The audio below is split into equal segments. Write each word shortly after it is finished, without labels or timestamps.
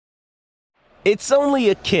It's only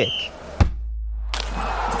a kick,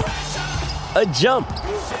 a jump,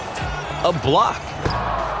 a block.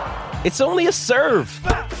 It's only a serve.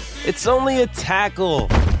 It's only a tackle,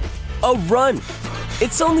 a run.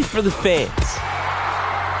 It's only for the fans.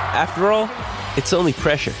 After all, it's only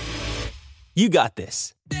pressure. You got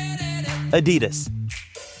this. Adidas.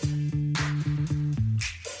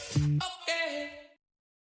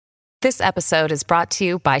 This episode is brought to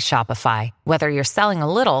you by Shopify. Whether you're selling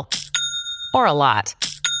a little or a lot,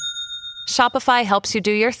 Shopify helps you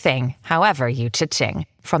do your thing, however you cha-ching.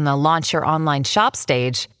 From the launch your online shop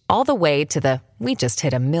stage, all the way to the we just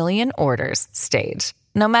hit 1 million orders stage.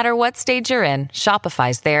 No matter what stage you're in,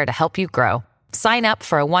 Shopify's there to help you grow. Sign up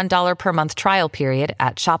for a $1 per month trial period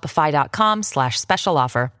at shopify.com/special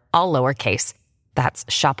offer, all lowercase. That's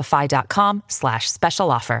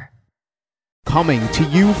shopify.com/special offer. Coming to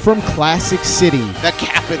you from Classic City, the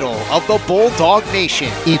capital of the Bulldog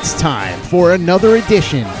Nation. It's time for another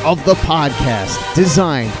edition of the podcast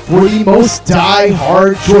designed for the most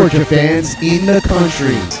die-hard Georgia fans in the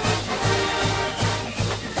country.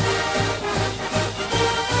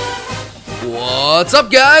 What's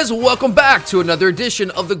up, guys? Welcome back to another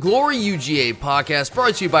edition of the Glory UGA podcast,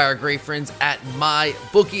 brought to you by our great friends at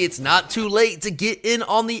MyBookie. It's not too late to get in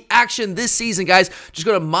on the action this season, guys. Just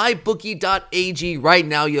go to mybookie.ag right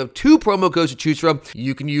now. You have 2 promo codes to choose from.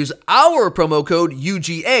 You can use our promo code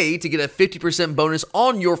UGA to get a 50% bonus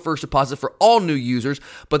on your first deposit for all new users,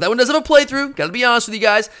 but that one doesn't have a playthrough. Gotta be honest with you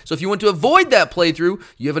guys. So if you want to avoid that playthrough,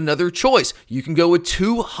 you have another choice. You can go with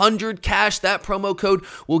 200 cash. That promo code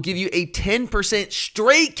will give you a 10%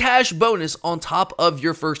 straight cash bonus on top of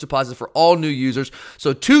your first deposit for all new users.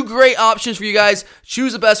 So 2 great options for you guys.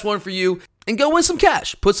 Choose the best one for you and go win some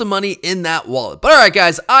cash. Put some money in that wallet. But all right,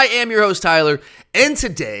 guys, I am your host, Tyler, and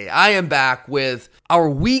today I am back with our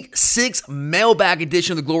Week 6 mailbag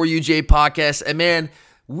edition of the Glory UGA podcast. And man,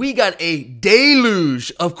 we got a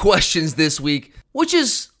deluge of questions this week, which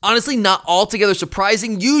is honestly not altogether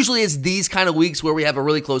surprising. Usually it's these kind of weeks where we have a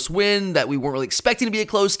really close win that we weren't really expecting to be a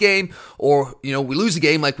close game, or, we lose a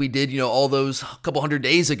game like we did, all those couple hundred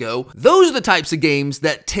days ago. Those are the types of games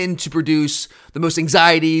that tend to produce the most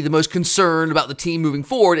anxiety, the most concern about the team moving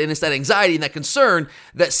forward, and it's that anxiety and that concern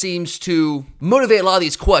that seems to motivate a lot of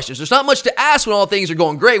these questions. There's not much to ask when all things are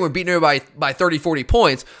going great. We're beating everybody by 30, 40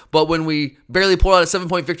 points, but when we barely pull out a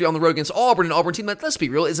 7-point victory on the road against Auburn, an Auburn team that, let's be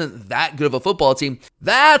real, isn't that good of a football team,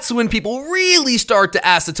 that's when people really start to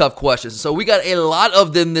ask the tough questions. So we got a lot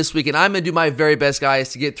of them this week, and I'm going to do my very best, guys,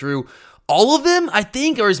 to get through all of them, I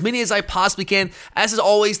think, or as many as I possibly can. As is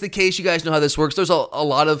always the case, you guys know how this works. There's a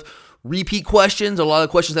lot of repeat questions, a lot of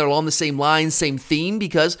questions that are along the same line, same theme,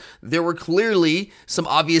 because there were clearly some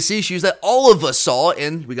obvious issues that all of us saw,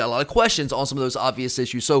 and we got a lot of questions on some of those obvious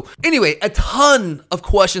issues. So anyway, a ton of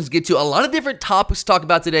questions to get to, a lot of different topics to talk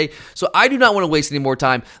about today, so I do not want to waste any more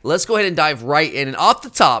time. Let's go ahead and dive right in, and off the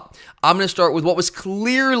top, I'm going to start with what was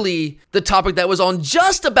clearly the topic that was on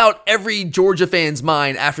just about every Georgia fan's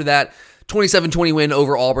mind after that 27-20 win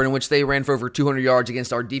over Auburn, in which they ran for over 200 yards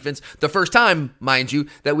against our defense. The first time, mind you,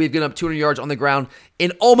 that we've given up 200 yards on the ground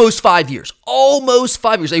in almost 5 years. Almost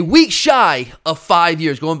 5 years. A week shy of 5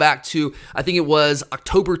 years, going back to, I think it was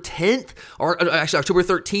October 10th, or actually October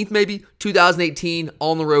 13th maybe, 2018,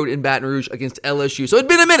 on the road in Baton Rouge against LSU. So it'd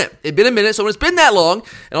been a minute. So when it's been that long,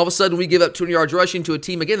 and all of a sudden we give up 200 yards rushing to a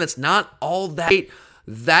team, again, that's not all that great,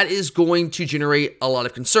 that is going to generate a lot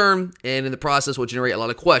of concern, and in the process will generate a lot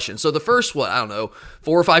of questions. So the first, 4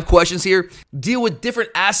 or 5 questions here deal with different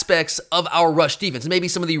aspects of our rush defense, maybe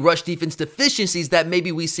some of the rush defense deficiencies that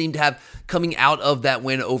maybe we seem to have coming out of that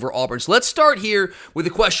win over Auburn. So let's start here with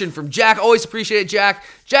a question from Jack. Always appreciate it, Jack.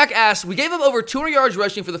 Jack asks, we gave up over 200 yards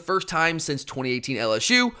rushing for the first time since 2018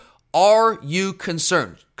 LSU. Are you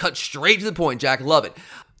concerned? Cut straight to the point, Jack. Love it.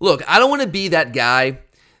 Look, I don't want to be that guy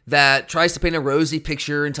that tries to paint a rosy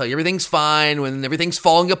picture and tell you everything's fine when everything's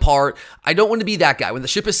falling apart. I don't want to be that guy. When the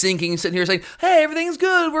ship is sinking, sitting here saying, hey, everything's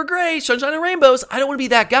good, we're great, sunshine and rainbows. I don't want to be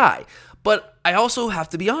that guy. But I also have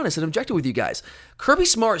to be honest and objective with you guys. Kirby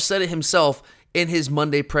Smart said it himself in his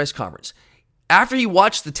Monday press conference. After he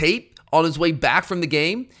watched the tape on his way back from the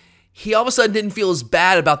game, he all of a sudden didn't feel as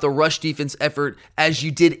bad about the rush defense effort as you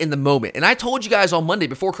did in the moment. And I told you guys on Monday,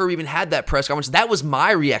 before Kirby even had that press conference, that was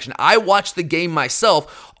my reaction. I watched the game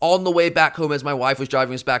myself on the way back home as my wife was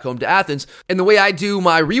driving us back home to Athens. And the way I do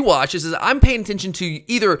my rewatch is I'm paying attention to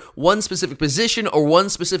either one specific position or one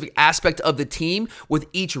specific aspect of the team with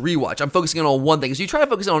each rewatch. I'm focusing on one thing. Because you try to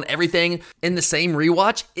focus on everything in the same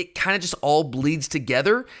rewatch, it kind of just all bleeds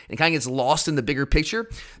together and kind of gets lost in the bigger picture.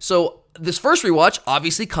 So this first rewatch,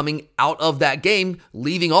 obviously coming out of that game,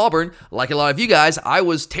 leaving Auburn, like a lot of you guys, I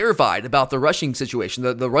was terrified about the rushing situation,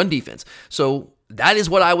 the run defense. So that is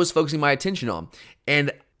what I was focusing my attention on.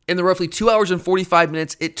 And in the roughly 2 hours and 45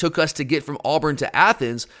 minutes it took us to get from Auburn to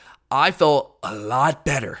Athens, I felt a lot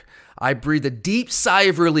better. I breathed a deep sigh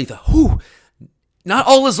of relief. Whew, not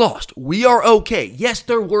all is lost. We are okay. Yes,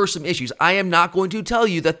 there were some issues. I am not going to tell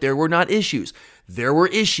you that there were not issues. There were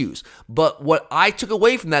issues. But what I took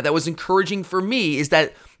away from that was encouraging for me is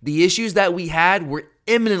that the issues that we had were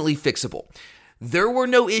eminently fixable. There were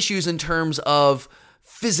no issues in terms of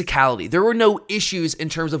physicality. There were no issues in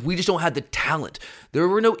terms of we just don't have the talent. There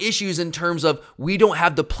were no issues in terms of we don't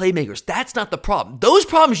have the playmakers. That's not the problem. Those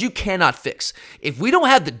problems you cannot fix. If we don't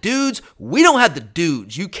have the dudes, we don't have the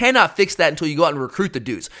dudes. You cannot fix that until you go out and recruit the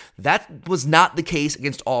dudes. That was not the case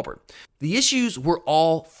against Auburn. The issues were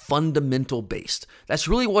all fundamental based. That's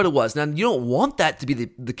really what it was. Now, you don't want that to be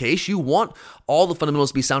the case. You want all the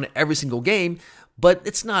fundamentals to be sound in every single game, but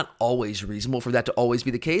it's not always reasonable for that to always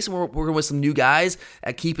be the case. And we're working with some new guys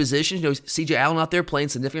at key positions. CJ Allen out there playing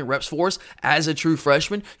significant reps for us as a true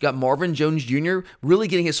freshman. You got Marvin Jones Jr. really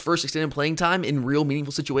getting his first extended playing time in real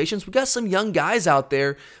meaningful situations. We got some young guys out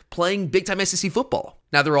there playing big-time SEC football.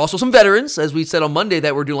 Now, there are also some veterans, as we said on Monday,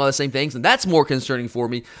 that were doing a lot of the same things, and that's more concerning for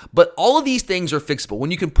me. But all of these things are fixable.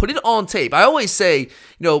 When you can put it on tape, I always say,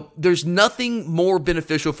 there's nothing more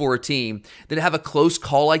beneficial for a team than to have a close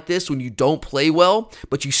call like this when you don't play well,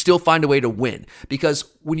 but you still find a way to win. Because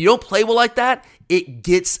when you don't play well like that, it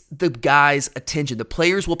gets the guys' attention. The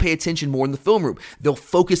players will pay attention more in the film room. They'll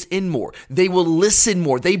focus in more. They will listen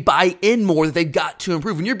more. They buy in more that they've got to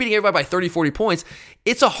improve. When you're beating everybody by 30, 40 points,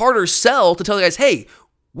 it's a harder sell to tell the guys, hey,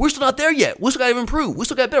 we're still not there yet. We still got to improve. We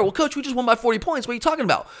still got better. Well, coach, we just won by 40 points. What are you talking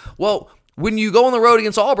about? Well, when you go on the road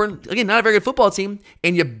against Auburn, again, not a very good football team,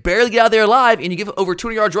 and you barely get out of there alive, and you give over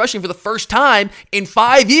 200 yards rushing for the first time in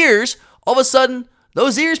 5 years, all of a sudden,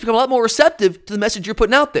 those ears become a lot more receptive to the message you're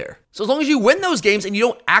putting out there. So as long as you win those games and you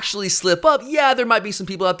don't actually slip up, yeah, there might be some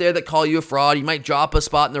people out there that call you a fraud. You might drop a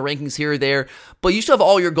spot in the rankings here or there, but you still have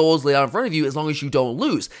all your goals laid out in front of you as long as you don't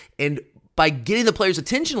lose. And by getting the players'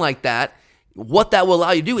 attention like that, what that will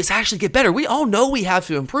allow you to do is actually get better. We all know we have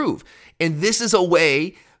to improve. And this is a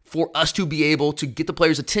way for us to be able to get the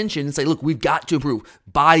players' attention and say, look, we've got to improve.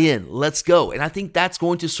 Buy in. Let's go. And I think that's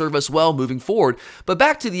going to serve us well moving forward. But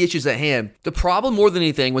back to the issues at hand. The problem more than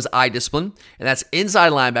anything was eye discipline, and that's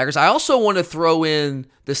inside linebackers. I also want to throw in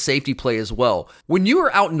the safety play as well. When you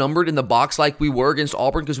are outnumbered in the box like we were against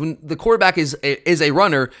Auburn, because when the quarterback is a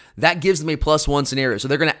runner, that gives them a +1 scenario. So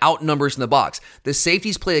they're going to outnumber us in the box. The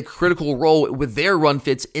safeties play a critical role with their run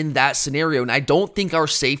fits in that scenario, and I don't think our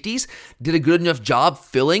safeties did a good enough job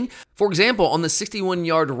filling. For example, on the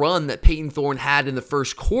 61-yard run that Peyton Thorne had in the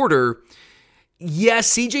first quarter,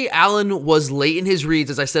 yes, CJ Allen was late in his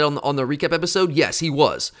reads, as I said on the recap episode. Yes, he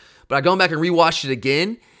was. But I gone back and rewatched it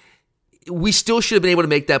again. We still should have been able to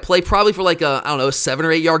make that play, probably for a 7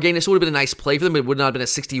 or 8 yard gain. It still would have been a nice play for them, but it would not have been a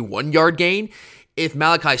 61-yard gain if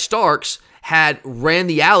Malachi Starks had ran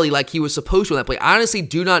the alley like he was supposed to on that play. I honestly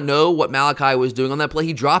do not know what Malachi was doing on that play.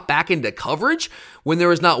 He dropped back into coverage when there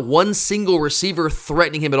was not one single receiver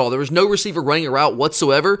threatening him at all. There was no receiver running a route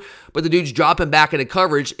whatsoever, but the dude's dropping back into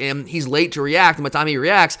coverage, and he's late to react. And by the time he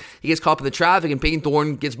reacts, he gets caught up in the traffic, and Peyton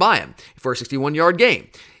Thorne gets by him for a 61-yard gain.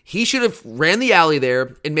 He should have ran the alley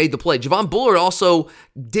there and made the play. Javon Bullard also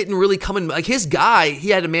didn't really come in. Like his guy, he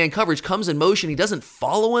had a man coverage, comes in motion. He doesn't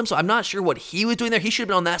follow him, so I'm not sure what he was doing there. He should have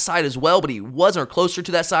been on that side as well, but he wasn't, or closer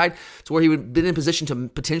to that side to where he would have been in position to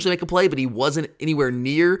potentially make a play, but he wasn't anywhere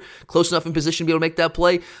near close enough in position to be able to make that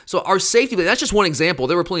play. So our safety play, that's just one example.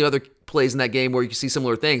 There were plenty of other plays in that game where you can see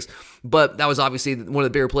similar things, but that was obviously one of the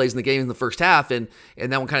bigger plays in the game in the first half, and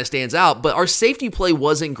that one kind of stands out. But our safety play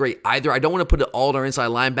wasn't great either. I don't want to put it all on our inside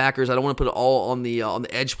linebackers. I don't want to put it all on the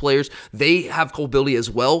edge players. They have culpability as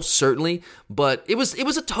well, certainly, but it was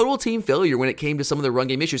a total team failure when it came to some of the run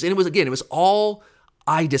game issues. And it was all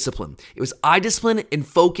eye discipline. It was eye discipline and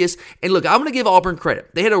focus. And look, I'm going to give Auburn credit.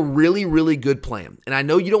 They had a really, really good plan. And I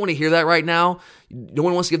know you don't want to hear that right now. No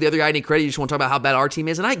one wants to give the other guy any credit. You just want to talk about how bad our team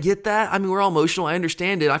is. And I get that. I mean, we're all emotional. I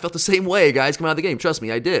understand it. I felt the same way, guys, coming out of the game. Trust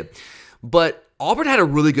me, I did. But Auburn had a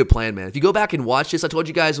really good plan, man. If you go back and watch this, I told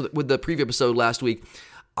you guys with the preview episode last week,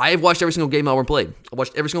 I have watched every single game Auburn played. I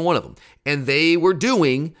watched every single one of them. And they were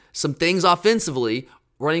doing some things offensively,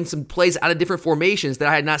 running some plays out of different formations that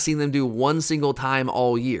I had not seen them do one single time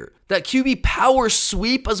all year. That QB power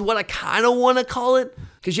sweep is what I kind of want to call it,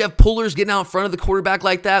 because you have pullers getting out in front of the quarterback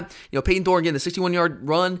like that. Peyton Thorne getting the 61-yard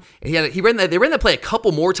run, and they ran that play a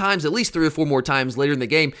couple more times, at least 3 or 4 more times later in the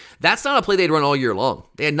game. That's not a play they'd run all year long.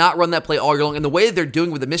 They had not run that play all year long, and the way that they're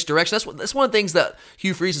doing with the misdirection, that's one of the things that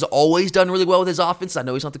Hugh Freeze has always done really well with his offense. I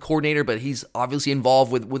know he's not the coordinator, but he's obviously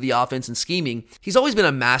involved with the offense and scheming. He's always been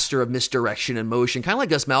a master of misdirection and motion, kind of like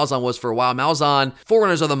Gus Malzahn was for a while. Malzahn,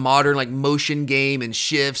 forerunners of the modern motion game and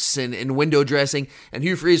shifts and window dressing, and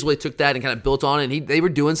Hugh Freeze really took that and kind of built on it, and they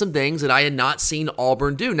were doing some things that I had not seen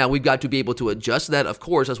Auburn do. Now, we've got to be able to adjust that, of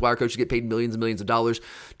course. That's why our coaches get paid millions and millions of dollars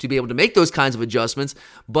to be able to make those kinds of adjustments.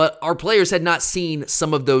 But our players had not seen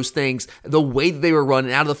some of those things, the way that they were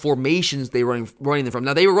running, out of the formations they were running them from.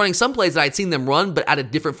 Now, they were running some plays that I'd seen them run, but out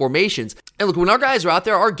of different formations. And look, when our guys are out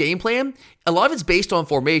there, our game plan, a lot of it's based on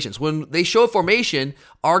formations. When they show a formation,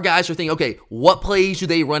 our guys are thinking, okay, what plays do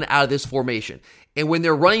they run out of this formation? And when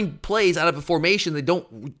they're running plays out of a formation, they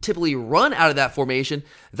don't typically run out of that formation.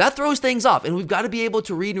 That throws things off. And we've got to be able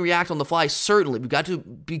to read and react on the fly, certainly. We've got to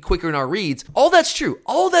be quicker in our reads. All that's true.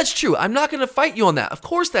 I'm not going to fight you on that. Of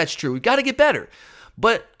course that's true. We've got to get better.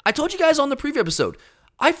 But I told you guys on the preview episode,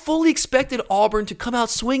 I fully expected Auburn to come out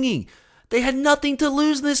swinging. They had nothing to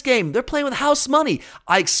lose in this game. They're playing with house money.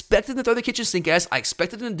 I expected them to throw the kitchen sink at us. I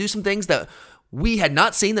expected them to do some things that we had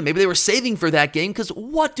not seen, that maybe they were saving for that game, because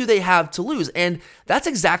what do they have to lose? And that's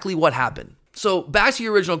exactly what happened. So back to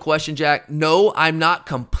your original question, Jack. No, I'm not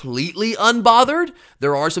completely unbothered.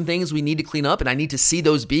 There are some things we need to clean up, and I need to see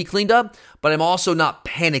those be cleaned up, but I'm also not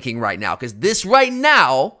panicking right now, because this right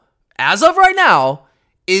now, as of right now,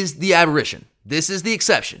 is the aberration. This is the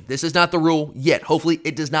exception. This is not the rule yet. Hopefully,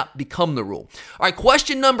 it does not become the rule. All right,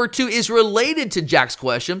 question number 2 is related to Jack's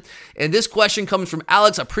question, and this question comes from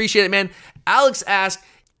Alex. I appreciate it, man. Alex asked,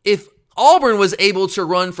 if Auburn was able to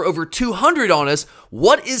run for over 200 on us,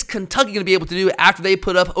 what is Kentucky going to be able to do after they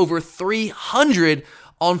put up over 300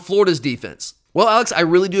 on Florida's defense? Well, Alex, I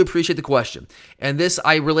really do appreciate the question, and this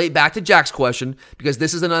I relate back to Jack's question, because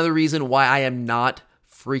this is another reason why I am not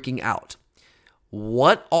freaking out.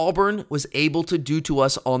 What Auburn was able to do to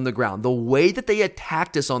us on the ground, the way that they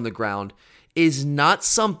attacked us on the ground, is not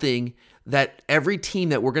something that every team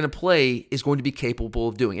that we're going to play is going to be capable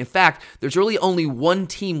of doing. In fact, there's really only one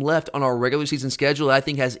team left on our regular season schedule that I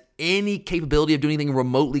think has any capability of doing anything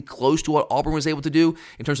remotely close to what Auburn was able to do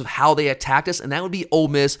in terms of how they attacked us, and that would be Ole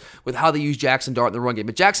Miss with how they use Jackson Dart in the run game.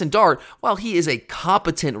 But Jackson Dart, while he is a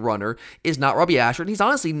competent runner, is not Robbie Ashford. He's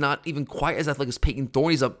honestly not even quite as athletic as Peyton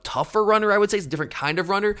Thorne. He's a tougher runner, I would say. He's a different kind of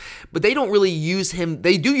runner, but they don't really use him.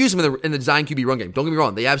 They do use him in the design QB run game. Don't get me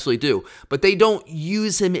wrong. They absolutely do, but they don't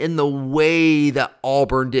use him in the way that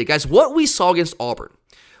Auburn did. Guys, what we saw against Auburn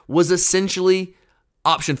was essentially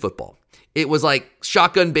option football. It was like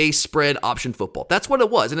shotgun-based spread option football. That's what it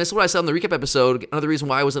was. And that's what I said on the recap episode. Another reason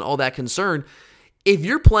why I wasn't all that concerned. If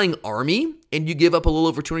you're playing Army and you give up a little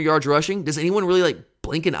over 200 yards rushing, does anyone really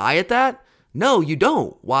blink an eye at that? No, you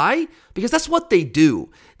don't. Why? Because that's what they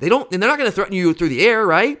do. They don't, and they're not going to threaten you through the air,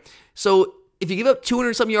 right? So if you give up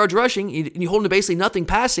 200-something yards rushing and you hold them to basically nothing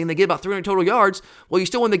passing, they get about 300 total yards, well, you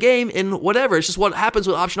still win the game and whatever. It's just what happens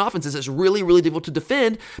with option offenses. It's really, really difficult to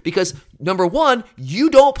defend because, number one,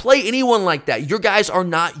 you don't play anyone like that. Your guys are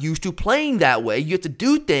not used to playing that way. You have to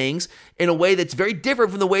do things in a way that's very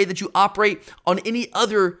different from the way that you operate on any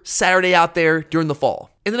other Saturday out there during the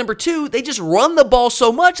fall. And then number two, they just run the ball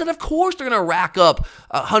so much that of course they're going to rack up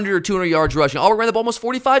 100 or 200 yards rushing. Auburn ran the ball almost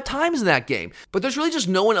 45 times in that game. But there's really just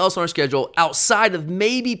no one else on our schedule outside of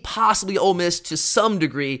maybe possibly Ole Miss to some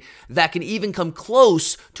degree that can even come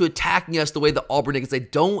close to attacking us the way that Auburn did, because they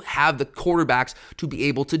don't have the quarterbacks to be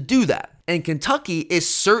able to do that. And Kentucky is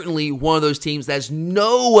certainly one of those teams that has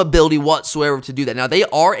no ability whatsoever to do that. Now, they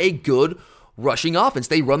are a good rushing offense.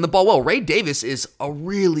 They run the ball well. Ray Davis is a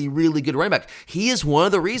really, really good running back. He is one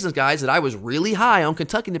of the reasons, guys, that I was really high on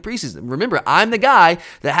Kentucky in the preseason. Remember, I'm the guy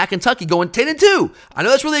that had Kentucky going 10-2. I know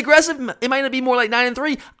that's really aggressive. It might not be more like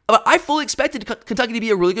 9-3, but I fully expected Kentucky to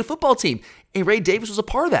be a really good football team. And Ray Davis was a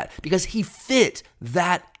part of that because he fit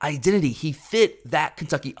that identity. He fit that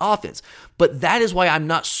Kentucky offense. But that is why I'm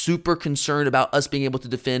not super concerned about us being able to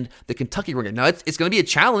defend the Kentucky run game. Now, it's going to be a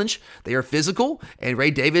challenge. They are physical, and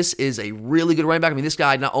Ray Davis is a really good running back. I mean, this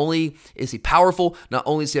guy, not only is he powerful, not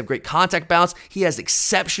only does he have great contact balance, he has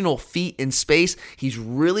exceptional feet in space. He's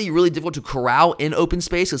really, really difficult to corral in open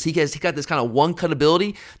space because he got this kind of one-cut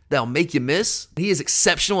ability that'll make you miss. He is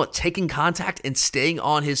exceptional at taking contact and staying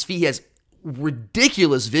on his feet. He has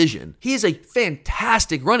ridiculous vision. He is a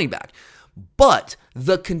fantastic running back. But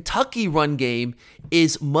the Kentucky run game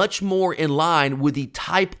is much more in line with the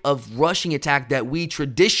type of rushing attack that we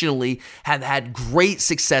traditionally have had great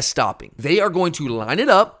success stopping. They are going to line it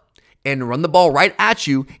up and run the ball right at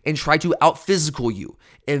you and try to out-physical you.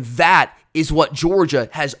 And that is what Georgia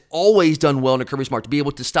has always done well in a Kirby Smart, to be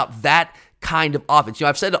able to stop that kind of offense. You know,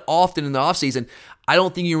 I've said it often in the offseason, I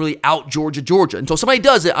don't think you really out Georgia. Until somebody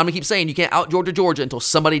does it, I'm going to keep saying you can't out Georgia until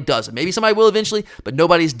somebody does it. Maybe somebody will eventually, but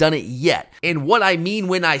nobody's done it yet. And what I mean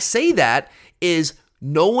when I say that is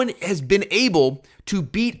no one has been able to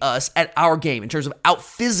beat us at our game in terms of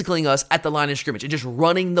out-physicaling us at the line of scrimmage and just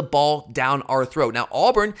running the ball down our throat. Now,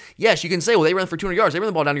 Auburn, yes, you can say, well, they ran for 200 yards. They ran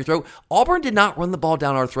the ball down your throat. Auburn did not run the ball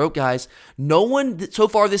down our throat, guys. No one so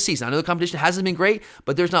far this season, I know the competition hasn't been great,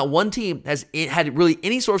 but there's not one team has had really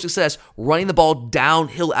any sort of success running the ball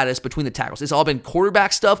downhill at us between the tackles. It's all been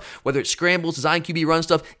quarterback stuff, whether it's scrambles, design QB run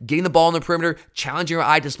stuff, getting the ball on the perimeter, challenging our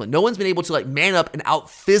eye discipline. No one's been able to man up and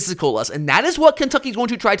out-physical us, and that is what Kentucky's going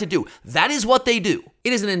to try to do. That is what they do.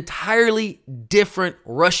 It is an entirely different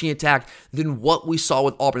rushing attack than what we saw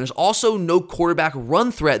with Auburn. There's also no quarterback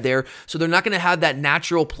run threat there, so they're not going to have that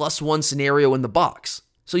natural +1 scenario in the box.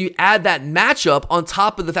 So you add that matchup on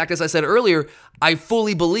top of the fact, as I said earlier, I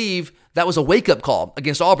fully believe that was a wake-up call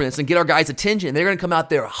against Auburn. It's going to get our guys' attention, and they're going to come out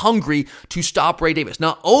there hungry to stop Ray Davis.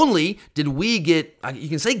 Not only did we get, you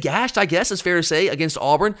can say gashed, I guess it's fair to say, against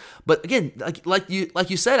Auburn, but again, like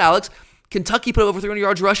you said, Alex, Kentucky put up over 300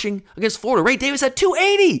 yards rushing against Florida. Ray Davis had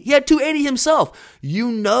 280. He had 280 himself. You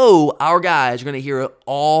know our guys are going to hear it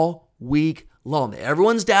all week long.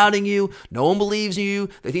 Everyone's doubting you. No one believes you.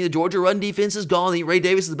 They think the Georgia run defense is gone. They think Ray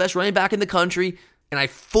Davis is the best running back in the country. And I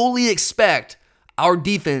fully expect our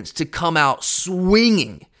defense to come out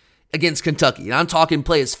swinging against Kentucky. And I'm talking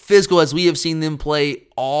play as physical as we have seen them play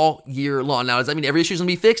all year long. Now, does that mean every issue is going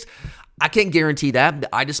to be fixed? I can't guarantee that.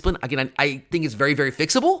 The eye discipline, again, I think it's very, very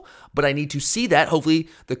fixable, but I need to see that. Hopefully,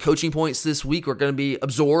 the coaching points this week are going to be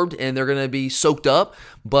absorbed and they're going to be soaked up,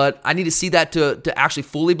 but I need to see that to actually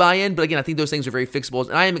fully buy in. But again, I think those things are very fixable,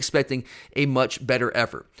 and I am expecting a much better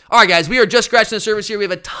effort. All right, guys, we are just scratching the surface here. We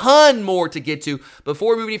have a ton more to get to.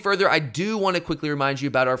 Before we move any further, I do want to quickly remind you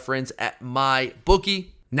about our friends at MyBookie.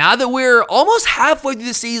 Now that we're almost halfway through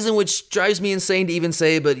the season, which drives me insane to even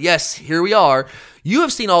say, but yes, here we are. You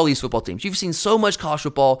have seen all these football teams. You've seen so much college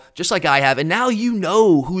football, just like I have, and now you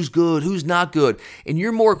know who's good, who's not good, and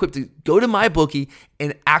you're more equipped to go to MyBookie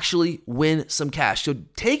and actually win some cash. So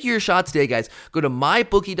take your shot today, guys. Go to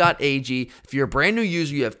mybookie.ag. If you're a brand new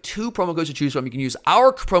user, you have 2 promo codes to choose from. You can use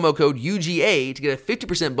our promo code UGA to get a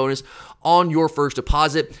 50% bonus on your first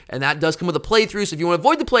deposit, and that does come with a playthrough. So if you want to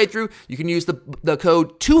avoid the playthrough, you can use the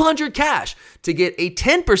code 200CASH to get a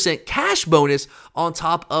 10% cash bonus on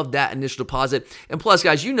top of that initial deposit. And plus,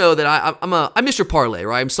 guys, you know that I'm Mr. Parlay,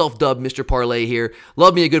 right? I'm self-dubbed Mr. Parlay here.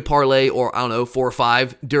 Love me a good parlay, or 4 or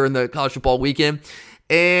 5 during the college football weekend.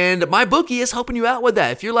 And MyBookie is helping you out with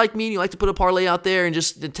that. If you're like me and you like to put a parlay out there and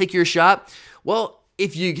just take your shot, well,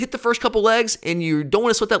 if you hit the first couple legs and you don't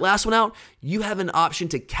want to sweat that last one out, you have an option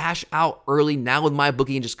to cash out early now with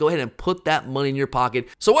MyBookie and just go ahead and put that money in your pocket.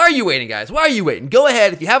 So why are you waiting, guys? Why are you waiting? Go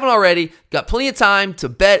ahead. If you haven't already, got plenty of time to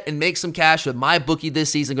bet and make some cash with MyBookie this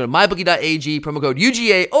season. Go to mybookie.ag, promo code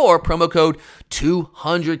UGA or promo code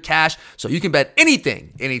 200CASH so you can bet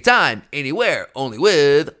anything, anytime, anywhere, only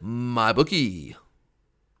with MyBookie.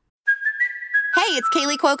 Hey, it's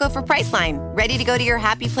Kaylee Cuoco for Priceline. Ready to go to your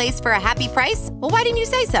happy place for a happy price? Well, why didn't you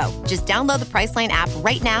say so? Just download the Priceline app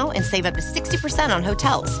right now and save up to 60% on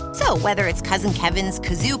hotels. So whether it's Cousin Kevin's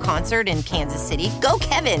Kazoo Concert in Kansas City, go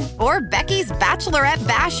Kevin, or Becky's Bachelorette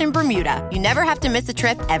Bash in Bermuda, you never have to miss a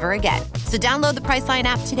trip ever again. So download the Priceline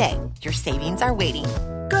app today. Your savings are waiting.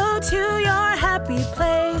 Go to your happy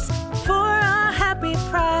place for a happy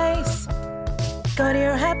price. Go to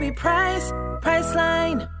your happy price,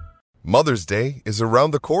 Priceline. Mother's Day is around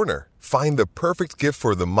the corner. Find the perfect gift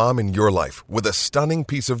for the mom in your life with a stunning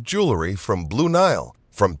piece of jewelry from Blue Nile.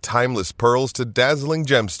 From timeless pearls to dazzling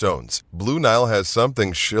gemstones, Blue Nile has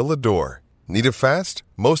something she'll adore. Need it fast?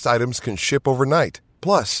 Most items can ship overnight.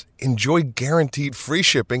 Plus, enjoy guaranteed free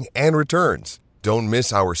shipping and returns. Don't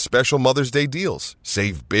miss our special Mother's Day deals.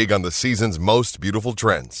 Save big on the season's most beautiful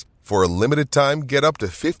trends. For a limited time, get up to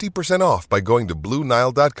 50% off by going to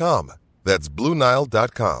BlueNile.com. That's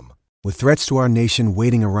BlueNile.com. With threats to our nation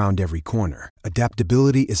waiting around every corner,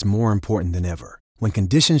 adaptability is more important than ever. When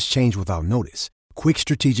conditions change without notice, quick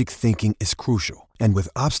strategic thinking is crucial. And with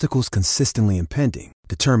obstacles consistently impending,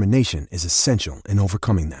 determination is essential in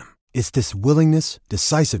overcoming them. It's this willingness,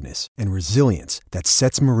 decisiveness, and resilience that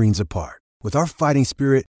sets Marines apart. With our fighting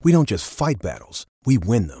spirit, we don't just fight battles, we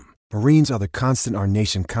win them. Marines are the constant our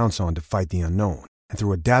nation counts on to fight the unknown. And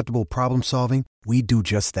through adaptable problem solving, we do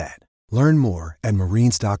just that. Learn more at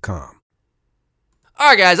marines.com. All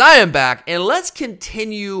right, guys, I am back, and let's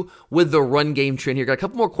continue with the run game trend here. Got a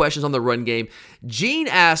couple more questions on the run game. Gene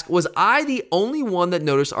asked, was I the only one that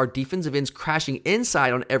noticed our defensive ends crashing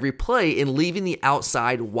inside on every play and leaving the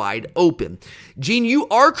outside wide open? Gene, you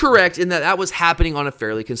are correct in that was happening on a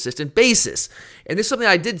fairly consistent basis. And this is something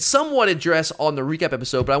I did somewhat address on the recap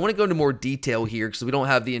episode, but I want to go into more detail here because we don't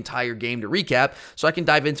have the entire game to recap, so I can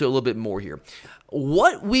dive into it a little bit more here.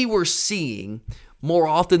 What we were seeing more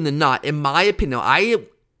often than not, in my opinion, now I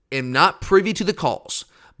am not privy to the calls,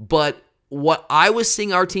 but what I was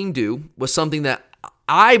seeing our team do was something that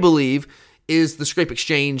I believe is the scrape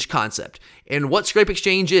exchange concept. And what scrape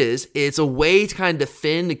exchange is, it's a way to kind of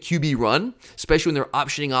defend a QB run, especially when they're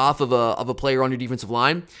optioning off of a player on your defensive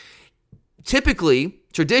line.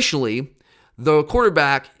 Traditionally, the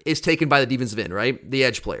quarterback is taken by the defensive end, right? The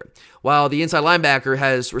edge player, while the inside linebacker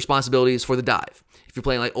has responsibilities for the dive, if you're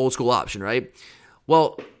playing like old school option, right?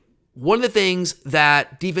 Well, one of the things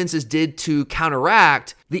that defenses did to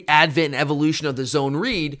counteract the advent and evolution of the zone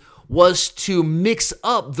read was to mix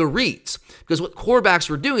up the reads. Because what quarterbacks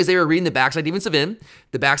were doing is they were reading the backside defensive end.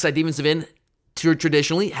 The backside defensive end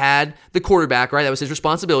traditionally had the quarterback, right? That was his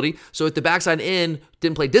responsibility. So if the backside end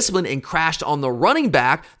didn't play discipline and crashed on the running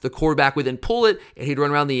back, the quarterback would then pull it and he'd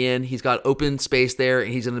run around the end. He's got open space there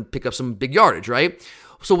and he's going to pick up some big yardage, right?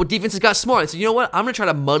 So what defenses got smart, they said, you know what? I'm going to try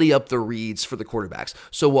to muddy up the reads for the quarterbacks.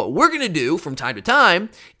 So what we're going to do from time to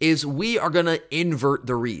time is we are going to invert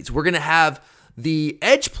the reads. We're going to have the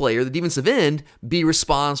edge player, the defensive end, be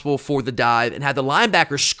responsible for the dive and have the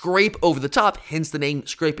linebacker scrape over the top, hence the name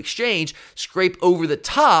scrape exchange, scrape over the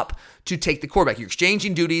top to take the quarterback. You're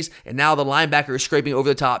exchanging duties, and now the linebacker is scraping over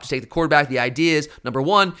the top to take the quarterback. The idea is, number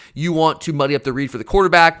one, you want to muddy up the read for the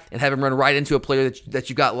quarterback and have him run right into a player that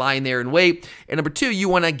you got lying there in wait. And number two, you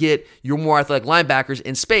want to get your more athletic linebackers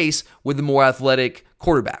in space with the more athletic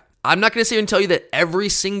quarterback. I'm not going to sit here and tell you that every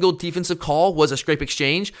single defensive call was a scrape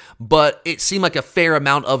exchange, but it seemed like a fair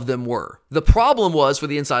amount of them were. The problem was for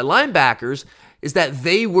the inside linebackers is that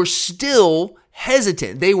they were still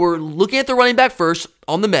hesitant. They were looking at the running back first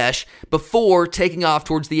on the mesh before taking off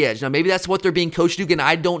towards the edge. Now, maybe that's what they're being coached to do. Again,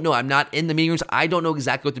 I don't know. I'm not in the meeting rooms. I don't know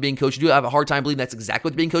exactly what they're being coached to do. I have a hard time believing that's exactly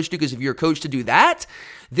what they're being coached to do, because if you're coached to do that,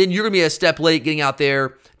 then you're going to be a step late getting out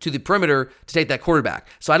there to the perimeter to take that quarterback.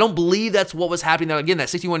 So I don't believe that's what was happening. Now, again, that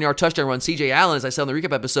 61-yard touchdown run, C.J. Allen, as I said on the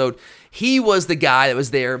recap episode, he was the guy that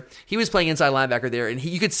was there. He was playing inside linebacker there, and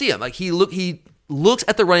you could see him. Like, he looks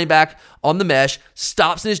at the running back on the mesh,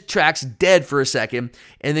 stops in his tracks dead for a second,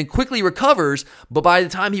 and then quickly recovers. But by the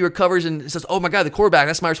time he recovers and says, oh my God, the quarterback,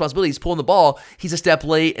 that's my responsibility, he's pulling the ball, he's a step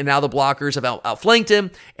late, and now the blockers have outflanked him,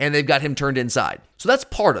 and they've got him turned inside. So that's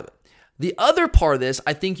part of it. The other part of this,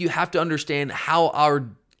 I think you have to understand how our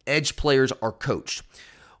edge players are coached.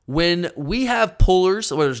 When we have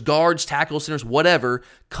pullers, whether it's guards, tackles, centers, whatever,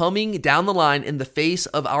 coming down the line in the face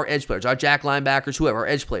of our edge players, our jack linebackers, whoever, our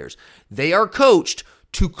edge players, they are coached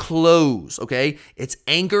to close, okay? It's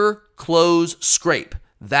anchor, close, scrape.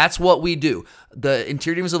 That's what we do. The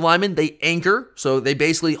interior defensive linemen, they anchor, so they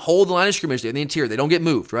basically hold the line of scrimmage there in the interior. They don't get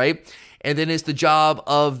moved, right? And then it's the job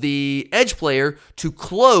of the edge player to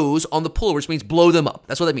close on the puller, which means blow them up.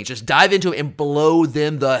 That's what that means. Just dive into it and blow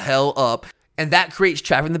them the hell up. And that creates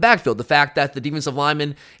traffic in the backfield. The fact that the defensive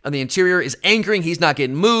lineman on the interior is anchoring, he's not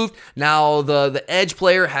getting moved. Now the edge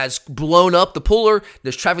player has blown up the puller.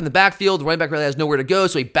 There's traffic in the backfield. The running back really has nowhere to go,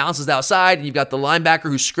 so he bounces outside, and you've got the linebacker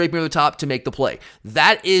who's scraping over the top to make the play.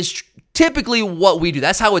 That is typically what we do.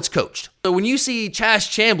 That's how it's coached. So when you see Chaz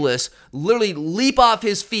Chambliss literally leap off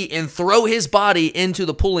his feet and throw his body into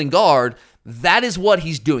the pulling guard, that is what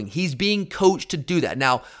he's doing. He's being coached to do that.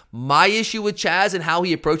 Now, my issue with Chaz and how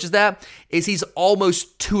he approaches that is he's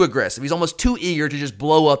almost too aggressive. He's almost too eager to just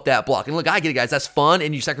blow up that block. And look, I get it, guys. That's fun,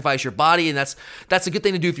 and you sacrifice your body, and that's a good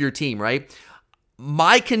thing to do for your team, right?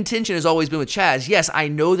 My contention has always been with Chaz, yes, I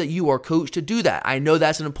know that you are coached to do that. I know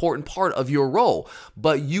that's an important part of your role,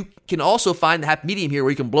 but you can also find the happy medium here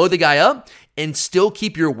where you can blow the guy up and still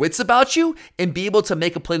keep your wits about you and be able to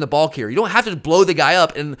make a play in the ball carrier. You don't have to blow the guy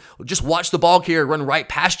up and just watch the ball carrier run right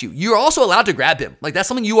past you. You're also allowed to grab him. Like, that's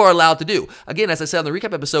something you are allowed to do. Again, as I said on the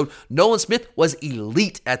recap episode, Nolan Smith was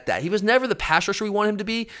elite at that. He was never the pass rusher we wanted him to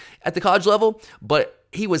be at the college level, but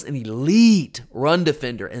he was an elite run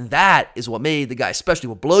defender, and that is what made the guy special. He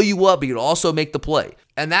will blow you up, but he would also make the play.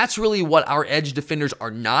 And that's really what our edge defenders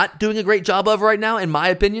are not doing a great job of right now, in my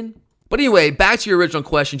opinion. But anyway, back to your original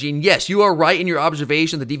question, Gene. Yes, you are right in your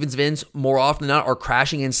observation that defensive ends more often than not are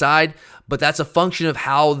crashing inside, but that's a function of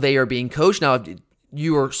how they are being coached. Now,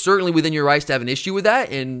 you are certainly within your rights to have an issue with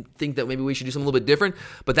that and think that maybe we should do something a little bit different.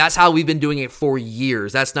 But that's how we've been doing it for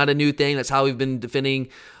years. That's not a new thing. That's how we've been defending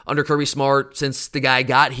under Kirby Smart since the guy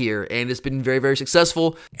got here. And it's been very, very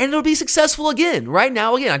successful. And it'll be successful again. Right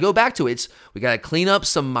now, again, I go back to it. We got to clean up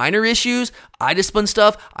some minor issues. I discipline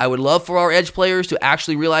stuff. I would love for our edge players to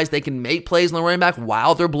actually realize they can make plays on the running back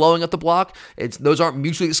while they're blowing up the block. Those aren't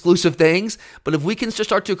mutually exclusive things. But if we can just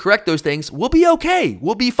start to correct those things, we'll be okay.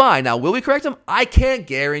 We'll be fine. Now, will we correct them? I can't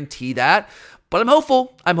guarantee that. But I'm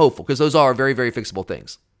hopeful. Because those are very, very fixable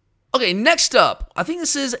things. Okay, next up, I think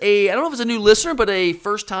this is I don't know if it's a new listener, but a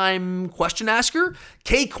first-time question asker.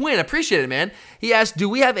 K. Quinn, appreciate it, man. He asked, do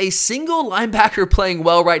we have a single linebacker playing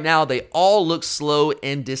well right now? They all look slow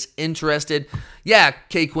and disinterested. Yeah,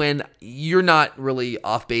 K. Quinn, you're not really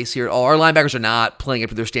off base here at all. Our linebackers are not playing up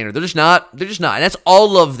to their standard. They're just not. And that's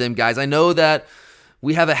all of them, guys. I know that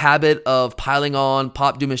we have a habit of piling on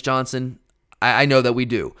Pop Dumas Johnson. I know that we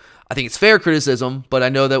do. I think it's fair criticism, but I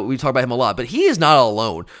know that we talk about him a lot. But he is not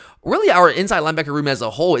alone. Really, our inside linebacker room as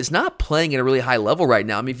a whole is not playing at a really high level right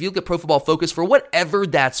now. I mean, if you look at Pro Football Focus, for whatever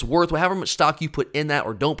that's worth, however much stock you put in that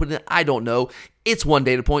or don't put in it, I don't know. It's one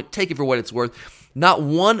data point. Take it for what it's worth. Not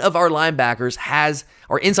one of our linebackers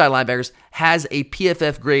our inside linebackers has a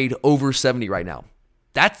PFF grade over 70 right now.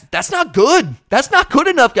 That's not good. That's not good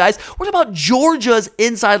enough, guys. We're talking about Georgia's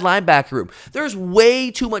inside linebacker room. There's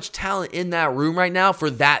way too much talent in that room right now for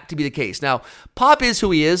that to be the case. Now, Pop is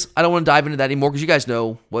who he is. I don't want to dive into that anymore because you guys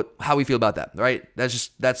know how we feel about that, right?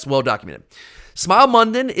 That's well documented. Smile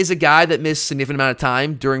Munden is a guy that missed a significant amount of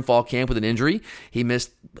time during fall camp with an injury. He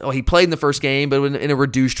played in the first game, but in a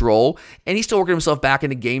reduced role, and he's still working himself back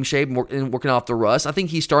into game shape and working off the rust. I think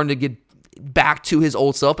he's starting to get back to his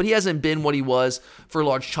old self, but he hasn't been what he was for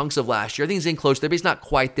large chunks of last year. I think he's in close there, but he's not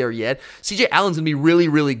quite there yet. CJ Allen's going to be really,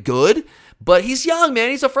 really good, but he's young, man.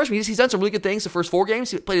 He's a freshman. He's done some really good things the first 4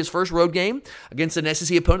 games. He played his first road game against an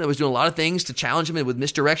SEC opponent that was doing a lot of things to challenge him with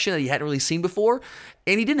misdirection that he hadn't really seen before,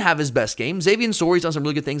 and he didn't have his best game. Xavier Sori's done some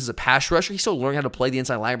really good things as a pass rusher. He's still learning how to play the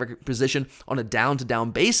inside linebacker position on a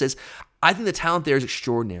down-to-down basis. I think the talent there is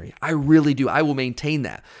extraordinary. I really do. I will maintain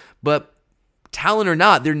that. But talent or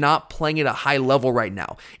not, they're not playing at a high level right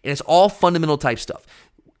now. And it's all fundamental type stuff,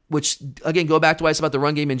 which, again, go back to what I said about the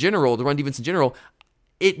run game in general, the run defense in general.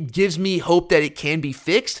 It gives me hope that it can be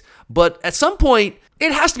fixed, but at some point,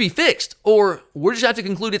 it has to be fixed, or we're just have to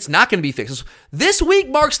conclude it's not going to be fixed. This week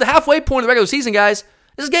marks the halfway point of the regular season, guys.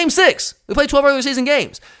 This is game 6. We play 12 regular season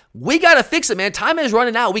games. We got to fix it, man. Time is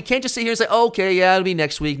running out. We can't just sit here and say, oh, okay, yeah, it'll be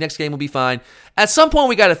next week. Next game will be fine. At some point,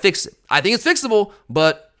 we got to fix it. I think it's fixable,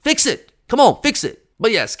 but fix it. Come on, fix it.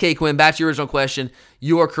 But yes, K. Quinn, back to your original question.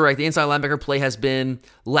 You are correct. The inside linebacker play has been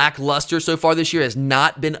lackluster so far this year, has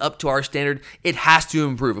not been up to our standard. It has to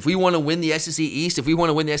improve. If we want to win the SEC East, if we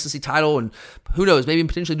want to win the SEC title, and who knows, maybe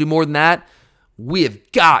potentially do more than that, we have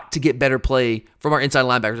got to get better play from our inside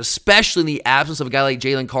linebackers, especially in the absence of a guy like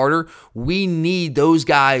Jalen Carter. We need those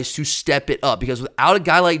guys to step it up, because without a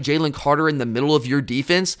guy like Jalen Carter in the middle of your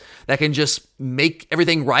defense that can just make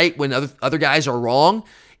everything right when other guys are wrong,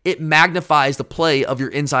 it magnifies the play of your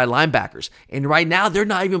inside linebackers. And right now, they're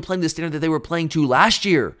not even playing the standard that they were playing to last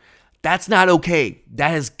year. That's not okay. That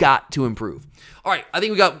has got to improve. All right, I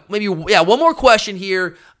think we got one more question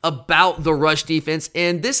here about the rush defense,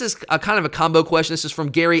 and this is a kind of a combo question. This is from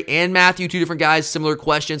Gary and Matthew, 2 different guys, similar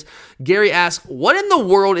questions. Gary asks, what in the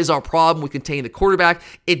world is our problem with containing the quarterback?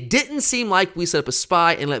 It didn't seem like we set up a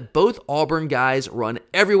spy and let both Auburn guys run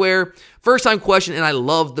everywhere. First time question, and I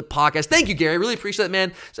love the podcast. Thank you, Gary. Really appreciate that,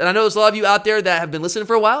 man. And I know there's a lot of you out there that have been listening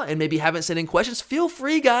for a while and maybe haven't sent in questions. Feel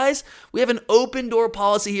free, guys. We have an open door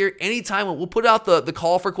policy here. Anytime we'll put out the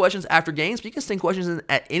call for questions after games, but you can send questions in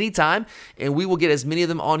at any time, and we will get as many of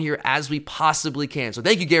them on here as we possibly can. So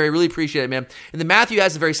thank you, Gary. Really appreciate it, man. And then Matthew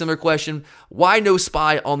has a very similar question. Why no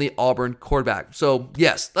spy on the Auburn quarterback? So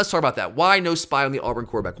yes, let's talk about that. Why no spy on the Auburn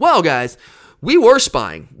quarterback? Well, guys, we were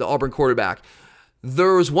spying the Auburn quarterback.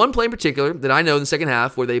 There was one play in particular that I know in the second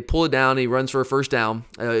half where they pull it down and he runs for a first down.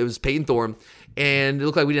 It was Peyton Thorne, and it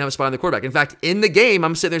looked like we didn't have a spy on the quarterback. In fact, in the game,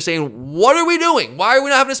 I'm sitting there saying, what are we doing? Why are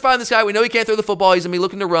we not having a spy on this guy? We know he can't throw the football. He's going to be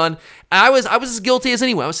looking to run. And I was as guilty as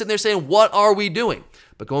anyone. I was sitting there saying, what are we doing?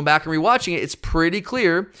 But going back and rewatching it, it's pretty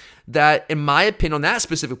clear that, in my opinion, on that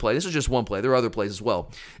specific play, this was just one play. There were other plays as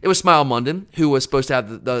well. It was Smile Munden, who was supposed to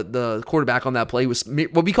have the quarterback on that play. He was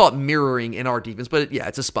what we call it mirroring in our defense, but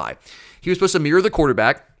it's a spy. He was supposed to mirror the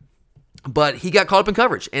quarterback, but he got caught up in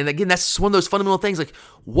coverage. And again, that's one of those fundamental things, like,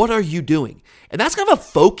 what are you doing? And that's kind of a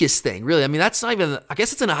focus thing, really. I mean, that's not even, I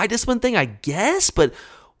guess it's a high discipline thing, but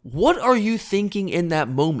What are you thinking in that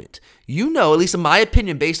moment? You know, at least in my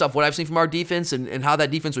opinion, based off what I've seen from our defense and how that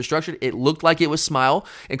defense was structured, it looked like it was Smile.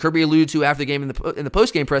 And Kirby alluded to after the game in the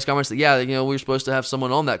post-game press conference that, yeah, we were supposed to have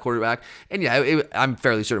someone on that quarterback. And yeah, I'm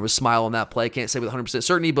fairly certain it was Smile on that play. Can't say with 100%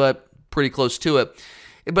 certainty, but pretty close to it.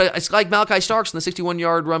 But it's like Malachi Starks in the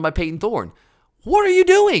 61-yard run by Peyton Thorne. What are you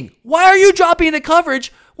doing? Why are you dropping into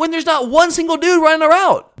coverage when there's not one single dude running a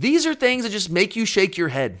route? These are things that just make you shake your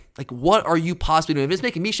head. Like, what are you possibly doing? If it's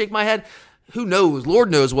making me shake my head, who knows?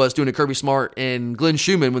 Lord knows what's doing to Kirby Smart and Glenn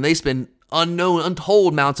Schumann when they spend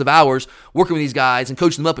untold amounts of hours working with these guys and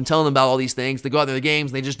coaching them up and telling them about all these things. They go out there to the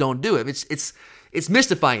games and they just don't do it. It's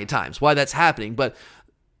mystifying at times why that's happening. But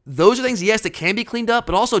those are things, yes, that can be cleaned up,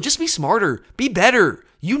 but also just be smarter, be better.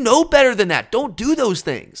 You know better than that. Don't do those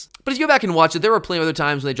things. But if you go back and watch it, there were plenty of other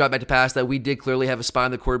times when they dropped back to pass that we did clearly have a spy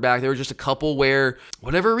on the quarterback. There were just a couple where,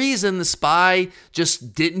 whatever reason, the spy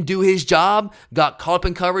just didn't do his job, got caught up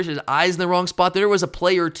in coverage, his eyes in the wrong spot. There was a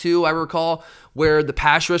play or two, I recall, where the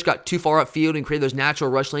pass rush got too far upfield and created those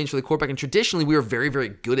natural rush lanes for the quarterback. And traditionally, we were very, very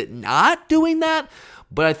good at not doing that.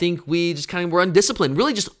 But I think we just kind of were undisciplined,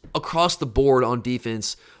 really just across the board on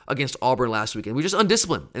defense against Auburn last weekend. We're just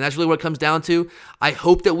undisciplined, and that's really what it comes down to. I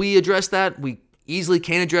hope that we address that. We easily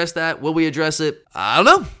can address that. Will we address it? I don't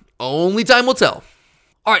know. Only time will tell.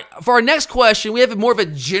 All right, for our next question, we have more of a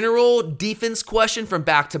general defense question from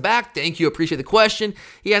Back to Back. Thank you. Appreciate the question.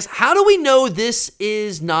 He asks, how do we know this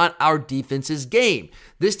is not our defense's game?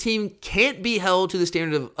 This team can't be held to the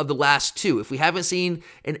standard of the last two. If we haven't seen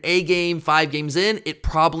an A game 5 games in, it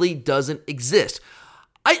probably doesn't exist.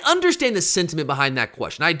 I understand the sentiment behind that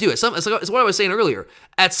question. I do. It's what I was saying earlier.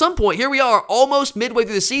 At some point, here we are, almost midway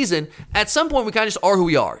through the season. At some point, we kind of just are who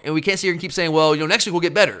we are, and we can't sit here and keep saying, "Well, next week we'll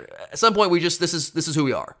get better." At some point, this is who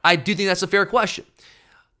we are. I do think that's a fair question.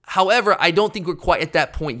 However, I don't think we're quite at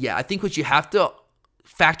that point yet. I think what you have to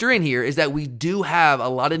factor in here is that we do have a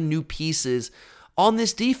lot of new pieces on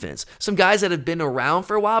this defense. Some guys that have been around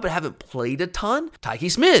for a while but haven't played a ton.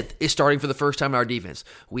 Tyke Smith is starting for the first time in our defense.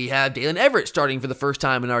 We have Dalen Everett starting for the first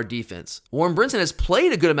time in our defense. Warren Brinson has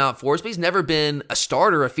played a good amount for us, but he's never been a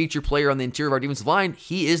starter, a feature player on the interior of our defensive line.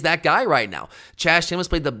 He is that guy right now. Chaz Chambliss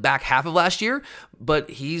played the back half of last year, but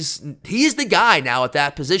he is the guy now at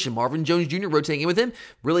that position. Marvin Jones Jr. rotating in with him,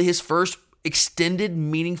 really his first extended,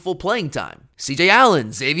 meaningful playing time. CJ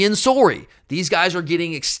Allen, Xavier Sori, these guys are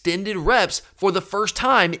getting extended reps for the first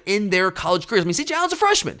time in their college careers. I mean, CJ Allen's a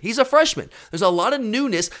freshman. He's a freshman. There's a lot of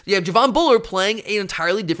newness. You have Javon Buller playing an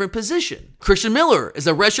entirely different position. Christian Miller is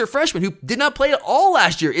a redshirt freshman who did not play at all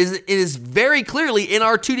last year. It is very clearly in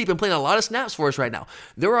our 2 deep and playing a lot of snaps for us right now.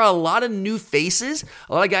 There are a lot of new faces,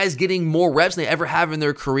 a lot of guys getting more reps than they ever have in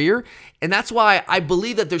their career. And that's why I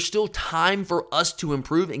believe that there's still time for us to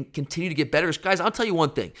improve and continue to get better. Guys, I'll tell you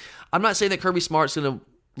one thing. I'm not saying that Kirby Smart's going to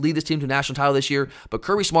lead this team to a national title this year, but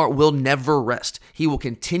Kirby Smart will never rest. He will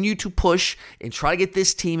continue to push and try to get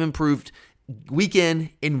this team improved week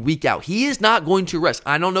in and week out. He is not going to rest.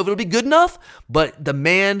 I don't know if it'll be good enough, but the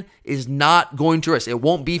man is not going to rest. It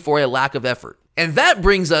won't be for a lack of effort. And that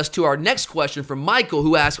brings us to our next question from Michael,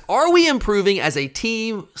 who asks, are we improving as a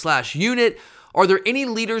team/unit? Are there any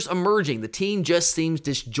leaders emerging? The team just seems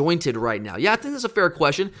disjointed right now. Yeah, I think that's a fair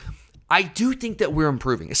question. I do think that we're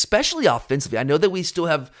improving, especially offensively. I know that we still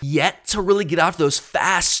have yet to really get off those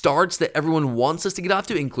fast starts that everyone wants us to get off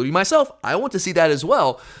to, including myself. I want to see that as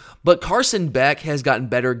well. But Carson Beck has gotten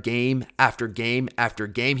better game after game after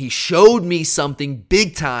game. He showed me something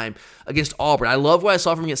big time against Auburn. I love what I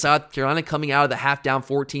saw from him against South Carolina coming out of the half down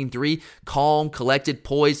 14-3. Calm, collected,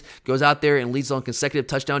 poised, goes out there and leads on consecutive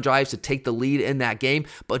touchdown drives to take the lead in that game.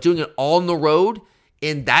 But doing it all on the road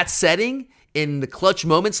in that setting, in the clutch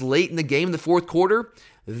moments late in the game in the fourth quarter,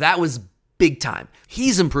 that was big time.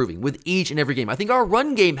 He's improving with each and every game. I think our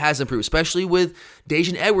run game has improved, especially with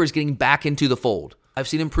Daijun Edwards getting back into the fold. I've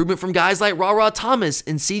seen improvement from guys like Ra Thomas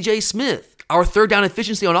and CJ Smith. Our third down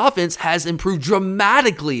efficiency on offense has improved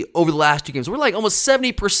dramatically over the last 2 games. We're like almost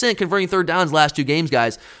 70% converting third downs last 2 games,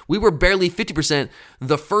 guys. We were barely 50%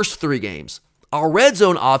 the first 3 games. Our red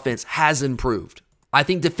zone offense has improved. I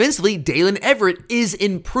think defensively, Dalen Everett is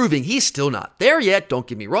improving. He's still not there yet. Don't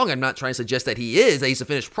get me wrong. I'm not trying to suggest that he is, that he's a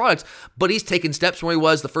finished product, but he's taken steps from where he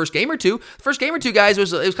was the first game or two. The first game or two, guys, it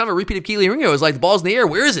was kind of a repeat of Keely Ringo. It was like the ball's in the air.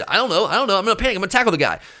 Where is it? I don't know. I'm going to panic. I'm going to tackle the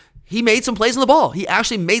guy. He made some plays on the ball. He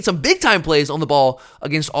actually made some big-time plays on the ball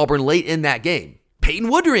against Auburn late in that game. Peyton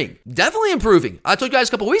Woodring, definitely improving. I told you guys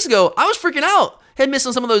a couple weeks ago, I was freaking out. Had missed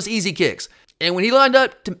on some of those easy kicks. And when he lined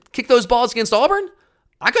up to kick those balls against Auburn,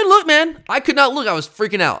 I couldn't look, man. I could not look. I was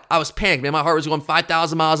freaking out. I was panicked, man. My heart was going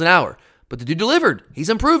 5,000 miles an hour. But the dude delivered.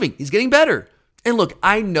 He's improving. He's getting better. And look,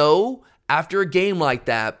 I know after a game like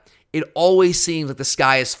that, it always seems like the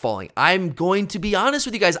sky is falling. I'm going to be honest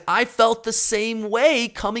with you guys. I felt the same way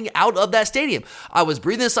coming out of that stadium. I was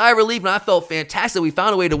breathing a sigh of relief, and I felt fantastic. We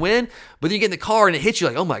found a way to win. But then you get in the car, and it hits you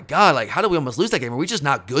like, oh my God, like how did we almost lose that game? Are we just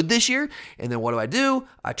not good this year? And then what do?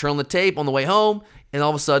 I turn on the tape on the way home, and all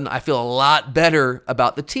of a sudden, I feel a lot better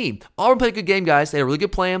about the team. Auburn played a good game, guys. They had a really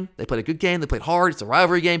good plan. They played a good game. They played hard. It's a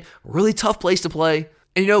rivalry game. Really tough place to play.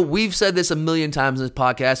 And we've said this a million times in this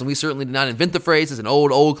podcast, and we certainly did not invent the phrase. It's an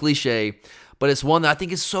old cliche, but it's one that I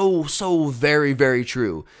think is so very, very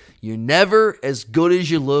true. You're never as good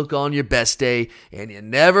as you look on your best day, and you're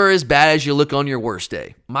never as bad as you look on your worst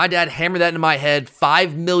day. My dad hammered that into my head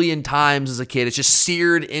 5 million times as a kid. It's just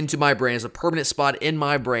seared into my brain. It's a permanent spot in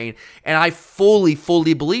my brain, and I fully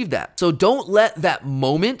believe that. So don't let that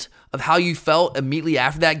moment of how you felt immediately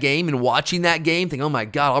after that game and watching that game, think, oh my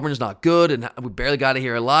God, Auburn is not good, and we barely got it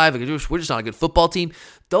here alive. We're just not a good football team.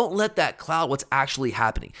 Don't let that cloud what's actually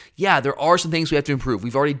happening. Yeah, there are some things we have to improve.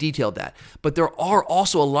 We've already detailed that. But there are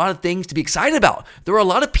also a lot of things to be excited about. There are a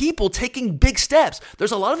lot of people taking big steps.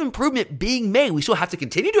 There's a lot of improvement being made. We still have to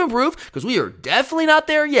continue to improve because we are definitely not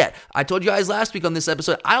there yet. I told you guys last week on this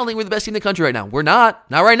episode, I don't think we're the best team in the country right now. We're not.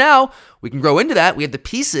 Not right now. We can grow into that. We have the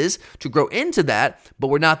pieces to grow into that, but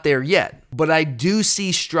we're not there yet. But I do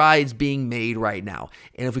see strides being made right now.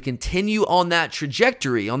 And if we continue on that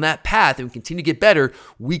trajectory, on that path, and we continue to get better,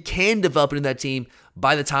 we can develop into that team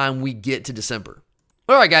by the time we get to December.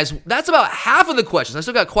 All right, guys, that's about half of the questions. I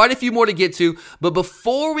still got quite a few more to get to, but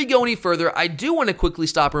before we go any further, I do want to quickly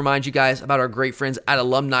stop and remind you guys about our great friends at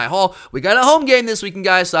Alumni Hall. We got a home game this weekend,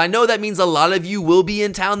 guys, so I know that means a lot of you will be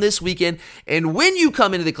in town this weekend, and when you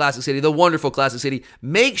come into the Classic City, the wonderful Classic City,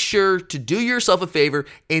 make sure to do yourself a favor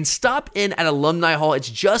and stop in at Alumni Hall. It's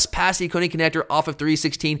just past the Oconee Connector off of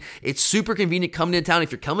 316. It's super convenient coming into town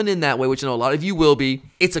if you're coming in that way, which I know a lot of you will be.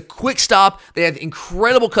 It's a quick stop. They have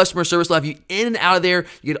incredible customer service. They'll have you in and out of there.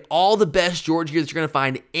 You get all the best Georgia gear that you're going to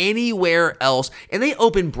find anywhere else. And they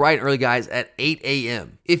open bright and early, guys, at 8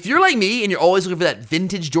 a.m. If you're like me and you're always looking for that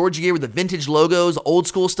vintage Georgia gear with the vintage logos, old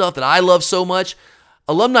school stuff that I love so much,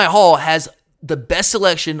 Alumni Hall has the best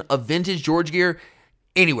selection of vintage Georgia gear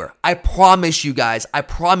anywhere. I promise you guys, I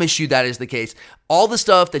promise you that is the case. All the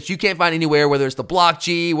stuff that you can't find anywhere, whether it's the Block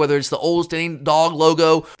G, whether it's the old standing dog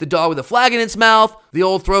logo, the dog with a flag in its mouth, the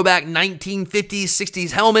old throwback 1950s,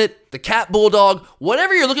 60s helmet, the cat bulldog,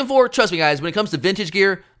 whatever you're looking for, trust me guys, when it comes to vintage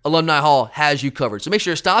gear, Alumni Hall has you covered. So make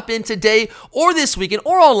sure to stop in today or this weekend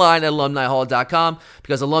or online at alumnihall.com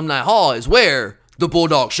because Alumni Hall is where the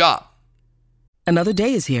Bulldogs shop. Another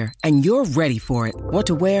day is here, and you're ready for it. What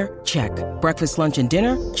to wear? Check. Breakfast, lunch, and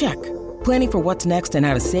dinner? Check. Planning for what's next and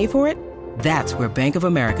how to save for it? That's where Bank of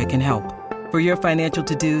America can help. For your financial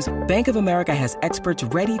to-dos, Bank of America has experts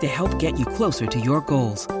ready to help get you closer to your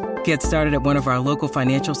goals. Get started at one of our local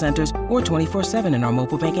financial centers or 24/7 in our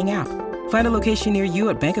mobile banking app. Find a location near you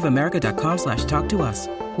at bankofamerica.com/talktous.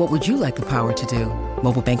 What would you like the power to do?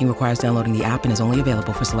 Mobile banking requires downloading the app and is only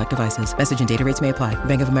available for select devices. Message and data rates may apply.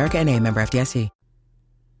 Bank of America NA, member FDIC.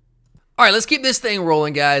 All right, let's keep this thing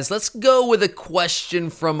rolling, guys. Let's go with a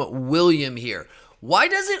question from William here. Why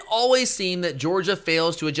does it always seem that Georgia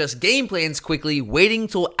fails to adjust game plans quickly, waiting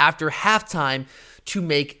till after halftime to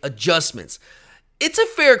make adjustments? It's a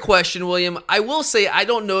fair question, William. I will say I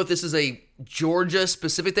don't know if this is a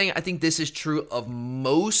Georgia-specific thing. I think this is true of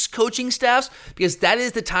most coaching staffs because that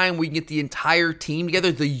is the time where you can get the entire team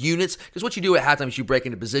together, the units, because what you do at halftime is you break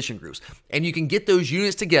into position groups, and you can get those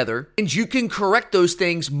units together, and you can correct those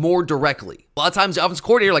things more directly. A lot of times the offensive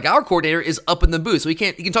coordinator, like our coordinator, is up in the booth, so he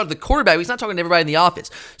can talk to the quarterback, but he's not talking to everybody in the office.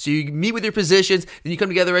 So you meet with your positions, then you come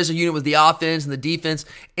together as a unit with the offense and the defense,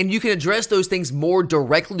 and you can address those things more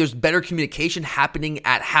directly. There's better communication happening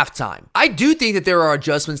at halftime. I do think that there are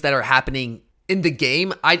adjustments that are happening in the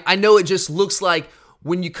game. I know it just looks like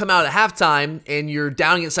when you come out at halftime and you're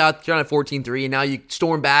down against South Carolina 14-3, and now you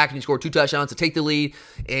storm back and you score 2 touchdowns to take the lead,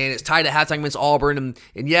 and it's tied at halftime against Auburn, and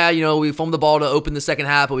yeah, we fumbled the ball to open the second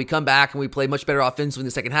half, but we come back and we play much better offensively in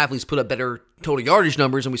the second half. We just put up better total yardage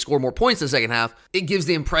numbers and we score more points in the second half. It gives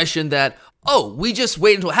the impression that, we just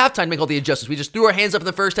waited until halftime to make all the adjustments. We just threw our hands up in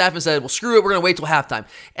the first half and said, well, screw it, we're going to wait till halftime.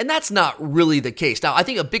 And that's not really the case. Now, I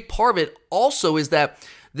think a big part of it also is that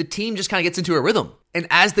the team just kind of gets into a rhythm. And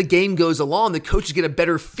as the game goes along, the coaches get a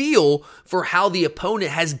better feel for how the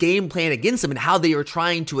opponent has game plan against them and how they are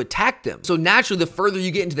trying to attack them. So naturally, the further you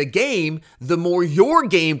get into the game, the more your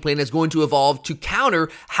game plan is going to evolve to counter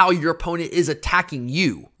how your opponent is attacking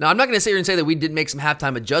you. Now, I'm not going to sit here and say that we didn't make some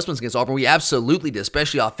halftime adjustments against Auburn. We absolutely did,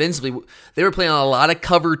 especially offensively. They were playing on a lot of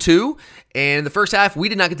cover 2. And in the first half, we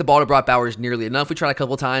did not get the ball to Brock Bowers nearly enough. We tried a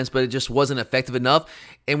couple of times, but it just wasn't effective enough.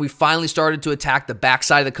 And we finally started to attack the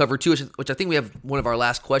backside of the cover 2, which I think we have one of our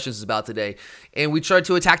last questions is about today. And we tried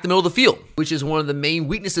to attack the middle of the field, which is one of the main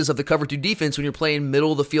weaknesses of the cover 2 defense when you're playing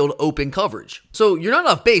middle of the field open coverage. So you're not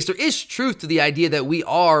off base. There is truth to the idea that we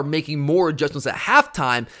are making more adjustments at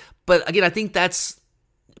halftime. But again, I think that's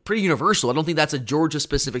pretty universal. I don't think that's a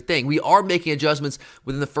Georgia-specific thing. We are making adjustments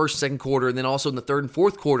within the first and second quarter and then also in the third and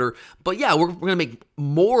fourth quarter. But yeah, we're going to make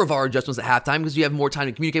more of our adjustments at halftime because you have more time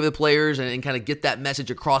to communicate with the players and kind of get that message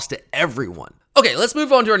across to everyone. Okay, let's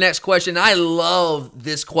move on to our next question. I love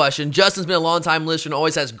this question. Justin's been a long-time listener and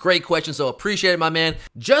always has great questions, so appreciate it, my man.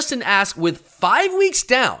 Justin asked, with 5 weeks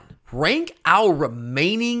down, rank our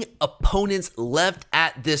remaining opponents left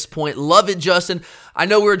at this point. Love it, Justin. I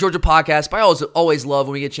know we're a Georgia podcast, but I always love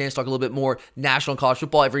when we get a chance to talk a little bit more national college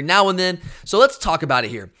football every now and then. So let's talk about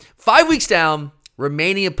it here. 5 weeks down,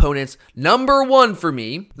 remaining opponents. Number 1 for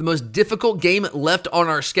me, the most difficult game left on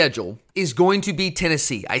our schedule is going to be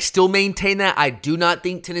Tennessee. I still maintain that. I do not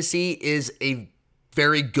think Tennessee is a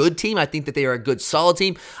very good team. I think that they are a good, solid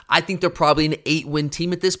team. I think they're probably an 8-win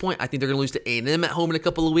team at this point. I think they're going to lose to A&M at home in a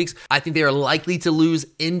couple of weeks. I think they are likely to lose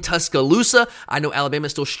in Tuscaloosa. I know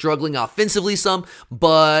Alabama's still struggling offensively some,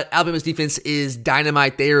 but Alabama's defense is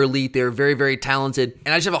dynamite. They are elite. They're very, very talented.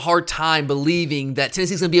 And I just have a hard time believing that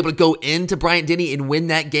Tennessee's going to be able to go into Bryant-Denny and win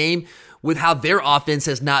that game with how their offense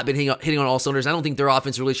has not been hitting on all cylinders. I don't think their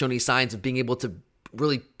offense really shown any signs of being able to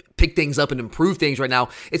really pick things up and improve things right now.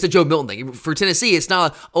 It's a Joe Milton thing. For Tennessee, it's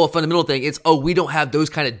not a fundamental thing. It's, we don't have those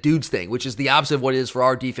kind of dudes thing, which is the opposite of what it is for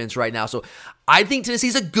our defense right now. So I think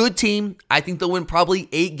Tennessee's a good team. I think they'll win probably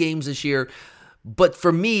 8 games this year. But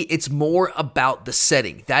for me, it's more about the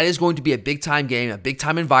setting. That is going to be a big-time game, a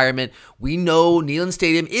big-time environment. We know Neyland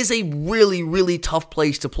Stadium is a really, really tough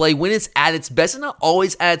place to play when it's at its best. It's not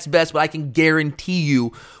always at its best, but I can guarantee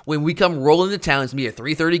you when we come rolling to town, it's going to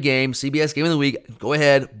be a 3:30 game, CBS Game of the Week. Go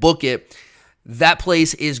ahead, book it. That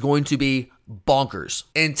place is going to be bonkers.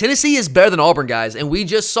 And Tennessee is better than Auburn, guys, and we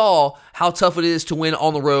just saw how tough it is to win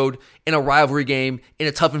on the road in a rivalry game in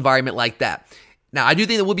a tough environment like that. Now, I do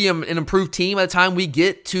think that we'll be an improved team by the time we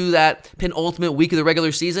get to that penultimate week of the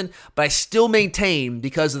regular season, but I still maintain,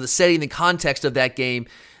 because of the setting and the context of that game,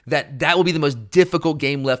 that will be the most difficult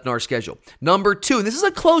game left in our schedule. Number 2, and this is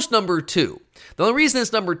a close number 2. The only reason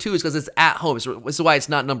it's number 2 is because it's at home. This is why it's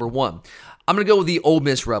not number 1. I'm going to go with the Ole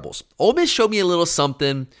Miss Rebels. Ole Miss showed me a little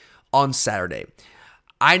something on Saturday.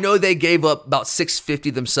 I know they gave up about 650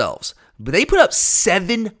 themselves, but they put up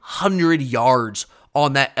 700 yards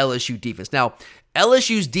on that LSU defense. Now,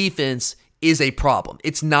 LSU's defense is a problem.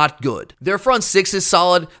 It's not good. Their front 6 is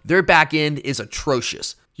solid. Their back end is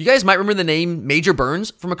atrocious. You guys might remember the name Major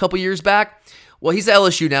Burns from a couple years back. Well, he's at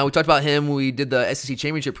LSU now. We talked about him when we did the SEC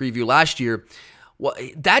Championship preview last year. Well,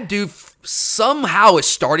 that dude somehow is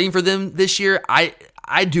starting for them this year.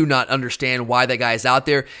 I do not understand why that guy is out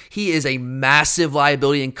there. He is a massive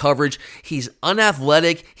liability in coverage. He's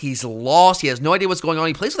unathletic. He's lost. He has no idea what's going on.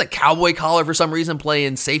 He plays with a cowboy collar for some reason,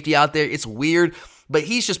 playing safety out there. It's weird, but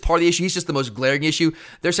he's just part of the issue. He's just the most glaring issue.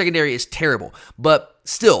 Their secondary is terrible. But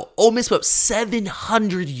still, Ole Miss put up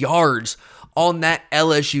 700 yards on that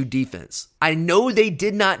LSU defense. I know they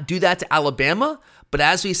did not do that to Alabama, but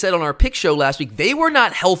as we said on our pick show last week, they were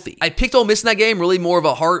not healthy. I picked Ole Miss in that game, really more of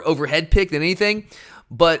a heart over head pick than anything.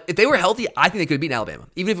 But if they were healthy, I think they could have beaten Alabama,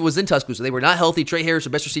 even if it was in Tuscaloosa. They were not healthy. Trey Harris,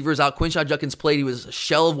 their best receiver, is out. Quinshon Judkins played. He was a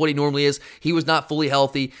shell of what he normally is. He was not fully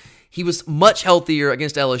healthy. He was much healthier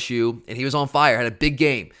against LSU, and he was on fire, had a big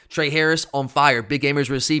game. Trey Harris on fire, big game as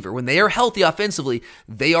a receiver. When they are healthy offensively,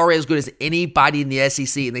 they are as good as anybody in the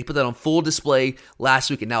SEC, and they put that on full display last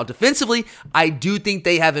week. And now defensively, I do think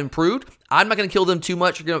they have improved. I'm not going to kill them too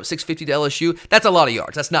much. You're going up 650 to LSU. That's a lot of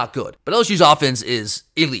yards. That's not good. But LSU's offense is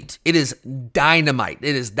elite. It is dynamite.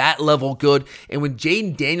 It is that level good. And when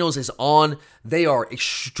Jaden Daniels is on, they are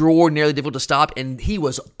extraordinarily difficult to stop, and he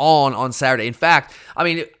was on Saturday. In fact, I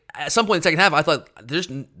mean, at some point in the second half, I thought they're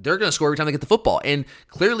going to score every time they get the football. And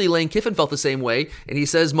clearly Lane Kiffin felt the same way. And he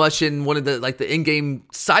says much in one of the in-game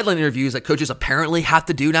sideline interviews that coaches apparently have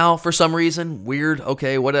to do now for some reason. Weird.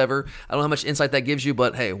 Okay, whatever. I don't know how much insight that gives you,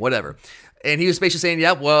 but hey, whatever. And he was basically saying,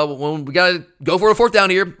 yeah, well, when we got to go for a fourth down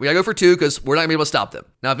here, we got to go for 2 because we're not going to be able to stop them.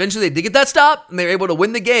 Now, eventually they did get that stop, and they were able to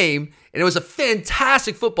win the game, and it was a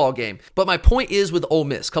fantastic football game. But my point is with Ole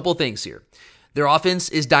Miss, a couple of things here. Their offense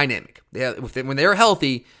is dynamic. When they're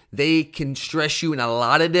healthy, they can stress you in a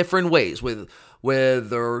lot of different ways with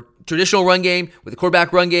their traditional run game, with the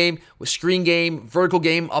quarterback run game, with screen game, vertical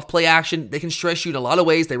game, off play action. They can stress you in a lot of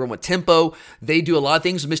ways. They run with tempo. They do a lot of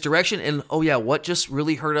things with misdirection. And oh yeah, what just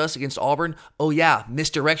really hurt us against Auburn? Oh yeah,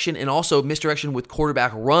 misdirection, and also misdirection with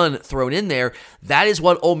quarterback run thrown in there. That is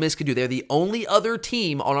what Ole Miss can do. They're the only other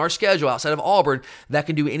team on our schedule outside of Auburn that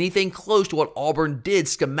can do anything close to what Auburn did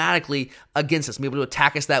schematically against us, be able to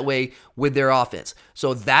attack us that way with their offense.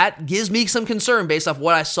 So that gives me some concern based off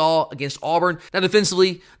what I saw against Auburn. Now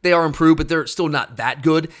defensively, they are improved, but they're still not that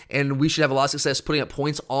good, and we should have a lot of success putting up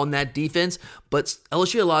points on that defense. But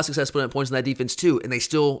LSU had a lot of success putting up points on that defense too, and they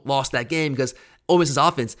still lost that game because Ole Miss's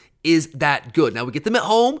offense is that good. Now we get them at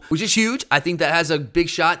home, which is huge. I think that has a big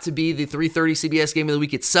shot to be the 3:30 CBS game of the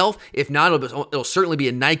week itself. If not, it'll certainly be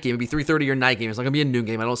a night game. It'll be 3:30 or night game. It's not going to be a noon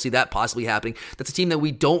game. I don't see that possibly happening. That's a team that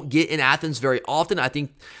we don't get in Athens very often. I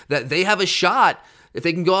think that they have a shot. If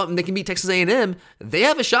they can go out and they can beat Texas A&M, they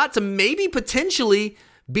have a shot to maybe potentially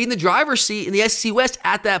be in the driver's seat in the SEC West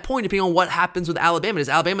at that point, depending on what happens with Alabama. Does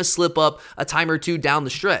Alabama slip up a time or two down the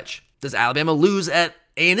stretch? Does Alabama lose at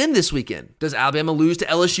A&M this weekend? Does Alabama lose to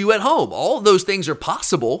LSU at home? All of those things are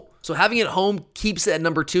possible. So having it home keeps it at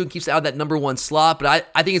number 2, keeps it out of that number 1 slot. But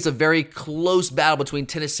I think it's a very close battle between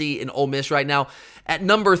Tennessee and Ole Miss right now. At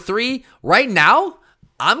number 3, right now,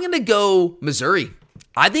 I'm going to go Missouri.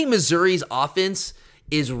 I think Missouri's offense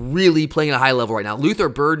is really playing at a high level right now. Luther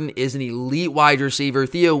Burden is an elite wide receiver.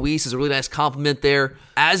 Theo Weiss is a really nice compliment there,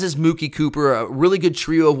 as is Mookie Cooper, a really good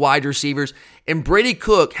trio of wide receivers. And Brady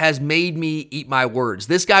Cook has made me eat my words.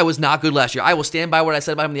 This guy was not good last year. I will stand by what I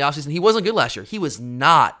said about him in the offseason. He wasn't good last year. He was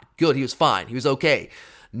not good. He was fine. He was okay.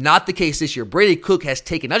 Not the case this year. Brady Cook has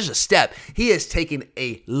taken not just a step, he has taken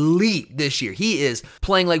a leap this year. He is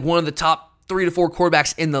playing like one of the top 3 to 4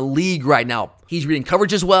 quarterbacks in the league right now. He's reading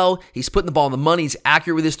coverage as well. He's putting the ball on the money. He's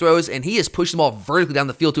accurate with his throws, and he is pushing the ball vertically down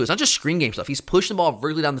the field too. It's not just screen game stuff. He's pushing the ball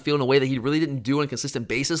vertically down the field in a way that he really didn't do on a consistent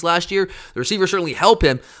basis last year. The receivers certainly help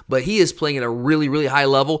him, but he is playing at a really, really high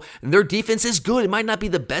level, and their defense is good. It might not be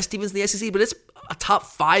the best defense in the SEC, but it's a top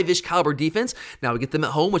 5-ish caliber defense. Now we get them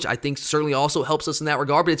at home, which I think certainly also helps us in that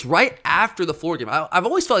regard, but it's right after the Florida game. I've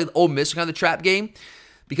always felt like Ole Miss is kind of the trap game,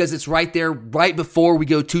 because it's right there, right before we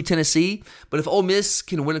go to Tennessee. But if Ole Miss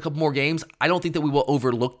can win a couple more games, I don't think that we will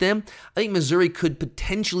overlook them. I think Missouri could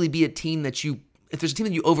potentially be a team that if there's a team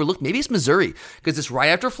that you overlook, maybe it's Missouri, because it's right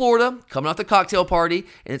after Florida, coming off the cocktail party,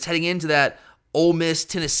 and it's heading into that Ole Miss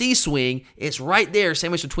Tennessee swing. It's right there,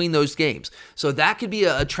 sandwiched between those games. So that could be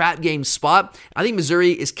a trap game spot. I think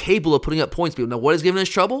Missouri is capable of putting up points. Now, what has given us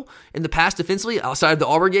trouble in the past defensively, outside of the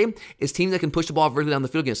Auburn game, is teams that can push the ball vertically down the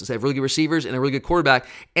field against us. They have really good receivers and a really good quarterback.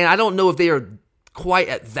 And I don't know if they are quite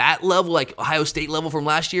at that level, like Ohio State level from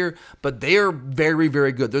last year, but they are very,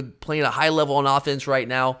 very good. They're playing at a high level on offense right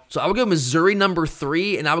now. So I would go Missouri number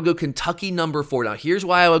 3, and I would go Kentucky number 4. Now, here's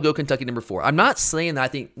why I would go Kentucky number 4. I'm not saying that I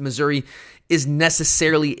think Missouri is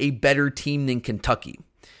necessarily a better team than Kentucky.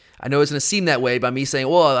 I know it's going to seem that way by me saying,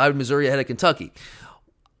 well, I have Missouri ahead of Kentucky.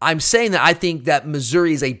 I'm saying that I think that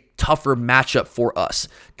Missouri is a tougher matchup for us.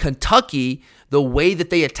 Kentucky, the way that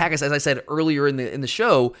they attack us, as I said earlier in the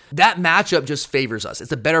show, that matchup just favors us.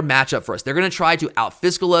 It's a better matchup for us. They're going to try to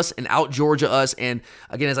out-physical us and out-Georgia us. And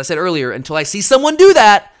again, as I said earlier, until I see someone do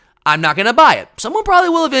that, I'm not going to buy it. Someone probably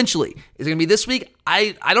will eventually. Is it going to be this week?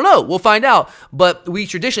 I don't know. We'll find out. But we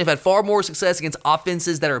traditionally have had far more success against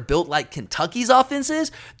offenses that are built like Kentucky's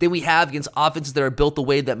offenses than we have against offenses that are built the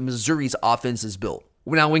way that Missouri's offense is built.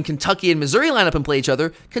 Now, when Kentucky and Missouri line up and play each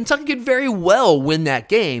other, Kentucky could very well win that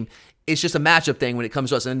game. It's just a matchup thing when it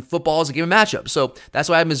comes to us, and football is a game of matchup. So that's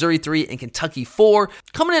why I have Missouri 3 and Kentucky 4.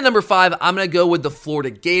 Coming in at number 5, I'm going to go with the Florida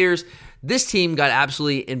Gators. This team got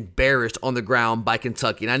absolutely embarrassed on the ground by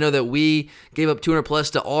Kentucky. And I know that we gave up 200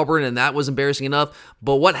 plus to Auburn, and that was embarrassing enough.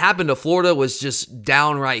 But what happened to Florida was just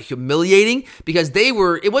downright humiliating, because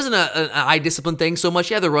it wasn't an eye discipline thing so much.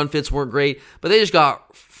 Yeah, the run fits weren't great, but they just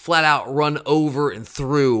got flat out run over and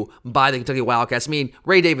through by the Kentucky Wildcats. I mean,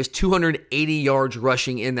 Ray Davis, 280 yards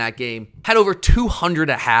rushing in that game, had over 200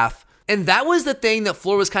 a half. And that was the thing that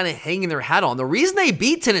Florida was kind of hanging their hat on. The reason they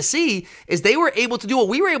beat Tennessee is they were able to do what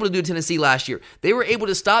we were able to do to Tennessee last year. They were able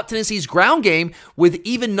to stop Tennessee's ground game with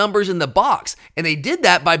even numbers in the box. And they did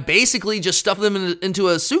that by basically just stuffing them into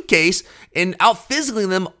a suitcase and out-physically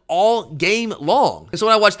them all game long. And so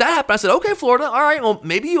when I watched that happen, I said, okay, Florida, all right, well,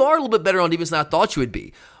 maybe you are a little bit better on defense than I thought you would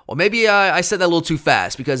be. Well, maybe I said that a little too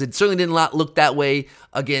fast because it certainly did not look that way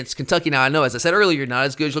against Kentucky. Now, I know, as I said earlier, not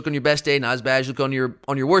as good as you look on your best day, not as bad as you look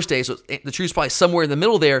on your worst day. So the truth's probably somewhere in the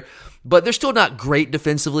middle there. But they're still not great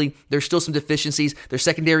defensively. There's still some deficiencies. Their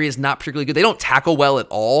secondary is not particularly good. They don't tackle well at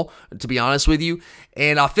all, to be honest with you.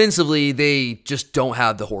 And offensively, they just don't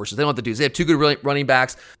have the horses. They don't have the dudes. They have two good running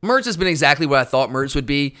backs. Mertz has been exactly what I thought Mertz would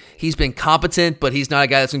be. He's been competent, but he's not a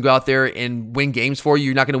guy that's going to go out there and win games for you.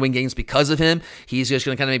 You're not going to win games because of him. He's just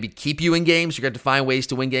going to kind of maybe keep you in games. You're going to have to find ways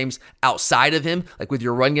to win games outside of him, like with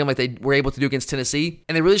your run game like they were able to do against Tennessee.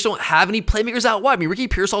 And they really just don't have any playmakers out wide. I mean, Ricky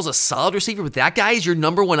Pearsall's a solid receiver, but that guy is your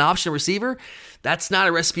number one option receiver. That's not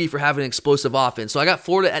a recipe for having an explosive offense. So I got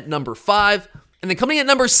Florida at number 5. And then coming in at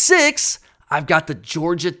number 6, I've got the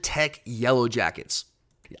Georgia Tech Yellow Jackets.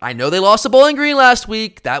 I know they lost to Bowling Green last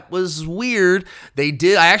week. That was weird. They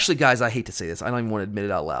did. Guys, I hate to say this. I don't even want to admit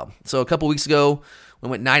it out loud. So a couple weeks ago, we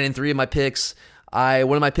went 9-3 in my picks.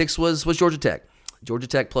 One of my picks was Georgia Tech. Georgia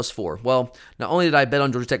Tech +4. Well, not only did I bet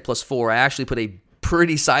on Georgia Tech +4, I actually put a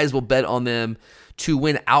pretty sizable bet on them to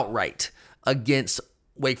win outright against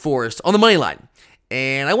Wake Forest on the money line.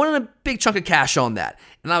 And I won a big chunk of cash on that.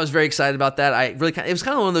 And I was very excited about that. It was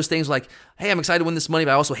kind of one of those things like, hey, I'm excited to win this money,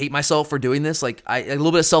 but I also hate myself for doing this. Like a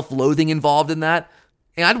little bit of self-loathing involved in that.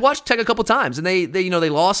 And I'd watched Tech a couple times, and they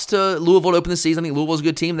lost to Louisville to open the season. I think Louisville's a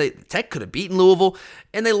good team. Tech could have beaten Louisville,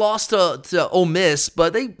 and they lost to Ole Miss,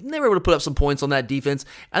 but they were able to put up some points on that defense.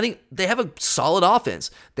 I think they have a solid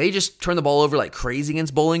offense. They just turn the ball over like crazy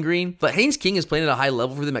against Bowling Green. But Haynes King is playing at a high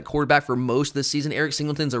level for them at quarterback for most of the season. Eric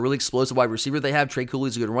Singleton's a really explosive wide receiver they have. Trey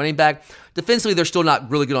Cooley's a good running back. Defensively, they're still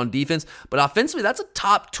not really good on defense, but offensively, that's a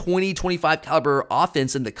top 20, 25 caliber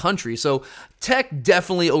offense in the country. So Tech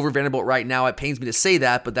definitely over Vanderbilt right now. It pains me to say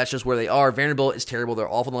that, but that's just where they are. Vanderbilt is terrible. They're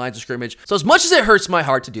off on the lines of scrimmage. So as much as it hurts my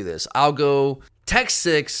heart to do this, I'll go Tech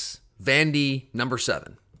 6, Vandy number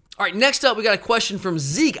 7. All right, next up, we got a question from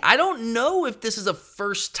Zeke. I don't know if this is a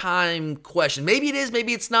first-time question. Maybe it is,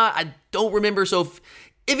 maybe it's not. I don't remember. So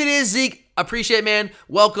if it is, Zeke, appreciate it, man.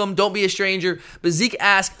 Welcome. Don't be a stranger. But Zeke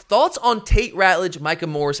asked, thoughts on Tate Ratledge, Micah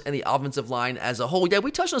Morris, and the offensive line as a whole? Yeah,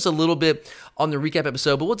 we touched on this a little bit on the recap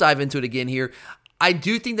episode, but we'll dive into it again here. I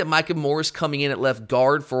do think that Micah Morris coming in at left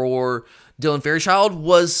guard for Dylan Fairchild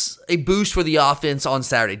was a boost for the offense on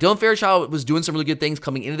Saturday. Dylan Fairchild was doing some really good things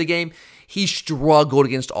coming into the game. He struggled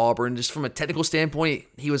against Auburn. Just from a technical standpoint,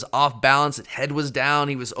 he was off balance. His head was down.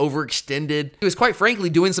 He was overextended. He was quite frankly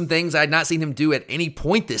doing some things I had not seen him do at any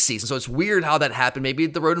point this season. So it's weird how that happened. Maybe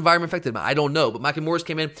the road environment affected him. I don't know. But Micah Morris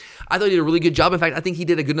came in. I thought he did a really good job. In fact, I think he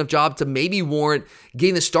did a good enough job to maybe warrant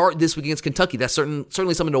getting the start this week against Kentucky. That's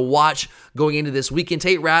certainly something to watch going into this weekend.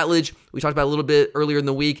 Tate Ratledge, we talked about a little bit earlier in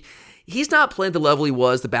the week. He's not playing at the level he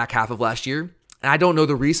was the back half of last year. And I don't know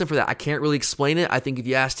the reason for that. I can't really explain it. I think if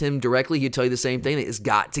you asked him directly, he'd tell you the same thing. It's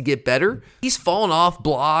got to get better. He's fallen off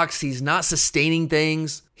blocks. He's not sustaining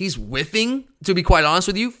things. He's whiffing, to be quite honest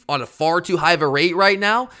with you, on a far too high of a rate right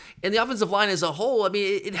now. And the offensive line as a whole, I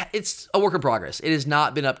mean, it's a work in progress. It has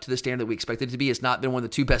not been up to the standard that we expected it to be. It's not been one of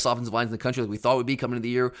the 2 best offensive lines in the country that we thought would be coming into the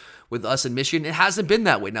year with us in Michigan. It hasn't been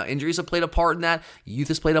that way. Now, injuries have played a part in that. Youth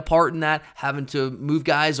has played a part in that. Having to move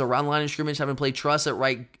guys around the line of scrimmage, having to play Truss at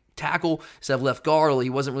right tackle instead of left guard, although he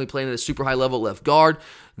wasn't really playing at a super high level left guard.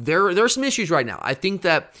 There are some issues right now. I think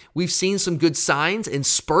that we've seen some good signs in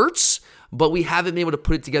spurts, but we haven't been able to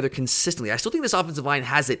put it together consistently. I still think this offensive line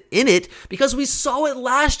has it in it because we saw it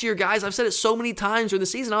last year, guys. I've said it so many times during the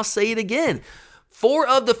season. I'll say it again. 4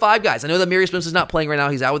 of the 5 guys. I know that Marius Smith is not playing right now.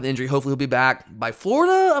 He's out with injury. Hopefully he'll be back by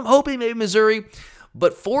Florida. I'm hoping maybe Missouri.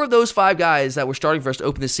 But 4 of those 5 guys that were starting for us to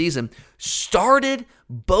open the season started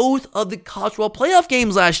both of the college football playoff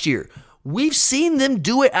games last year. We've seen them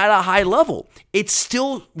do it at a high level. It's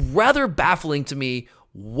still rather baffling to me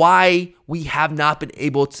why we have not been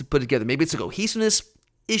able to put it together. Maybe it's a cohesiveness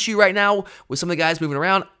issue right now with some of the guys moving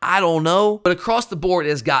around. I don't know. But across the board, it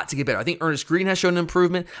has got to get better. I think Ernest Green has shown an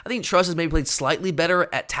improvement. I think Truss has maybe played slightly better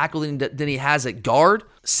at tackling than he has at guard.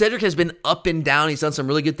 Cedric has been up and down. He's done some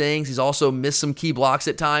really good things. He's also missed some key blocks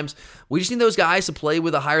at times. We just need those guys to play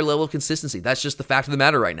with a higher level of consistency. That's just the fact of the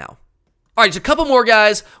matter right now. All right, just a couple more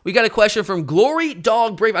guys. We got a question from Glory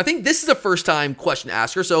Dog Brave. I think this is a first-time question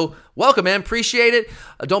asker, so welcome, man. Appreciate it.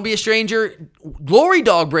 Don't be a stranger. Glory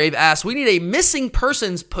Dog Brave asks, we need a missing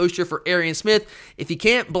persons poster for Arian Smith. If he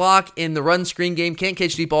can't block in the run screen game, can't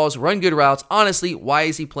catch deep balls, run good routes, honestly, why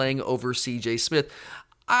is he playing over C.J. Smith?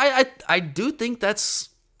 I do think that's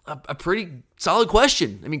a pretty solid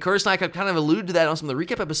question. I mean, Curtis and I kind of alluded to that on some of the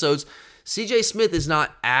recap episodes. C.J. Smith is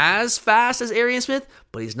not as fast as Arian Smith,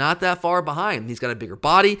 but he's not that far behind. He's got a bigger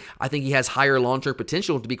body. I think he has higher long-term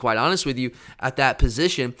potential, to be quite honest with you, at that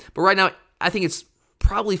position. But right now, I think it's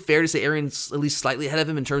probably fair to say Arian's at least slightly ahead of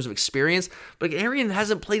him in terms of experience, but Arian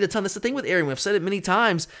hasn't played a ton. That's the thing with Arian. We've said it many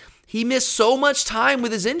times. He missed so much time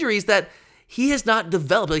with his injuries that he has not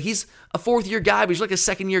developed. Like, he's a fourth-year guy, but he's like a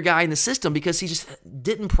second-year guy in the system because he just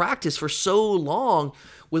didn't practice for so long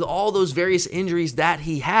with all those various injuries that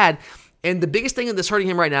he had. And the biggest thing that's hurting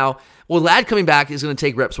him right now, well, Ladd coming back is going to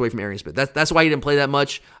take reps away from Arian Smith. That's why he didn't play that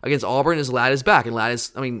much against Auburn, is Ladd is back. And Ladd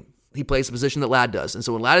is, he plays the position that Ladd does. And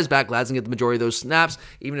so when Ladd is back, Ladd's going to get the majority of those snaps,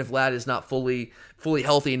 even if Ladd is not fully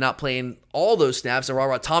healthy and not playing all those snaps. And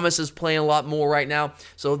Ra Thomas is playing a lot more right now.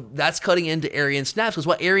 So that's cutting into Arian's snaps, because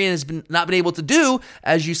what Arian has not been able to do,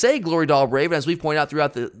 as you say, Glory Doll Brave, as we've pointed out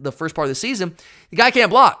throughout the first part of the season, the guy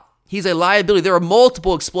can't block. He's a liability. There are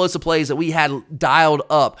multiple explosive plays that we had dialed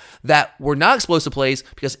up that were not explosive plays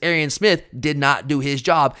because Arian Smith did not do his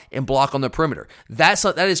job and block on the perimeter. That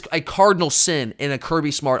is a cardinal sin in a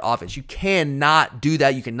Kirby Smart offense. You cannot do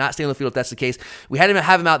that. You cannot stay on the field if that's the case. We had to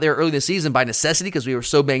have him out there early this season by necessity because we were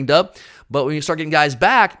so banged up. But when you start getting guys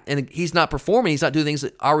back and he's not performing, he's not doing things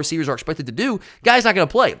that our receivers are expected to do, guy's not going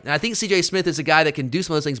to play. And I think CJ Smith is a guy that can do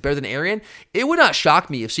some of those things better than Arian. It would not shock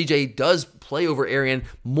me if CJ does play over Arian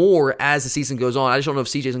more as the season goes on. I just don't know if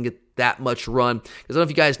CJ's going to get that much run. Because I don't know if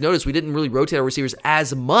you guys noticed, we didn't really rotate our receivers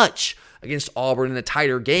as much against Auburn in a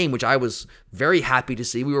tighter game, which I was very happy to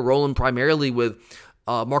see. We were rolling primarily with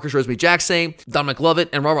Marcus Rosemary-Jackson, Don McLovin,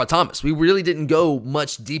 and Ra Thomas. We really didn't go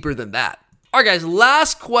much deeper than that. All right, guys,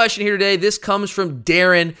 last question here today. This comes from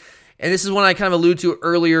Darren, and this is one I kind of alluded to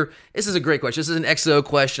earlier. This is a great question. This is an XO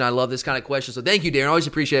question. I love this kind of question, so thank you, Darren. Always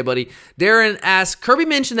appreciate it, buddy. Darren asks, Kirby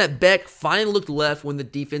mentioned that Beck finally looked left when the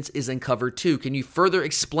defense is in cover 2. Can you further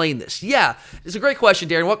explain this? Yeah, it's a great question,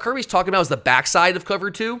 Darren. What Kirby's talking about is the backside of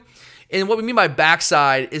cover 2. And what we mean by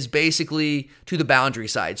backside is basically to the boundary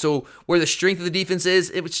side. So where the strength of the defense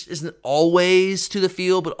is, which isn't always to the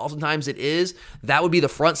field, but oftentimes it is, that would be the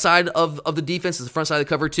front side of the defense, is the front side of the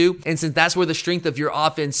cover 2. And since that's where the strength of your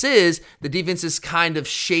offense is, the defense is kind of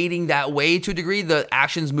shading that way to a degree, the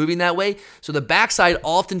action's moving that way. So the backside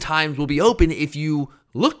oftentimes will be open if you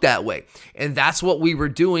look that way. And that's what we were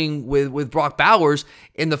doing with Brock Bowers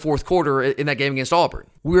in the fourth quarter in that game against Auburn.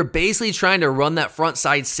 We were basically trying to run that front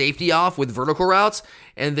side safety off with vertical routes,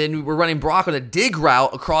 and then we were running Brock on a dig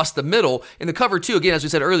route across the middle. In the cover 2, again, as we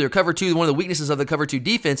said earlier, cover 2, one of the weaknesses of the cover 2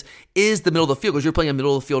 defense is the middle of the field, because you're playing a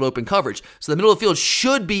middle of the field open coverage. So the middle of the field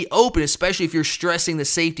should be open, especially if you're stressing the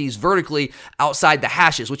safeties vertically outside the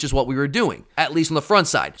hashes, which is what we were doing, at least on the front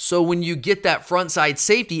side. So when you get that front side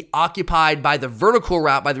safety occupied by the vertical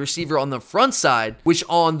route by the receiver on the front side, which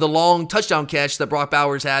on the long touchdown catch that Brock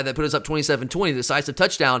Bowers had that put us up 27-20, the decisive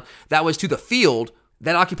touchdown, that was to the field.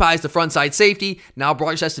 That occupies the front side safety. Now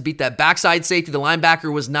Brock just has to beat that backside safety. The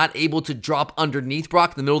linebacker was not able to drop underneath Brock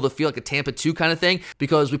in the middle of the field, like a Tampa 2 kind of thing,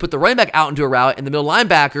 because we put the running back out into a route and the middle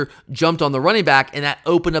linebacker jumped on the running back, and that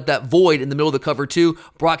opened up that void in the middle of the cover 2.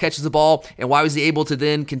 Brock catches the ball, and why was he able to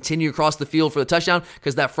then continue across the field for the touchdown?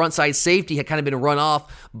 Because that front side safety had kind of been run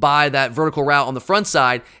off by that vertical route on the front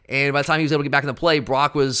side, and by the time he was able to get back in the play,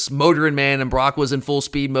 Brock was motoring, man, and Brock was in full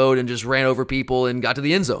speed mode and just ran over people and got to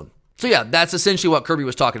the end zone. So yeah, that's essentially what Kirby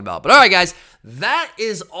was talking about. But all right, guys, that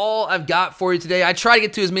is all I've got for you today. I try to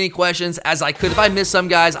get to as many questions as I could. If I missed some,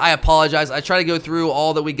 guys, I apologize. I try to go through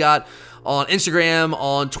all that we got on Instagram,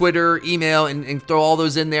 on Twitter, email, and throw all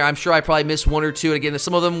those in there. I'm sure I probably missed one or two. And again,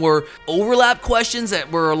 some of them were overlap questions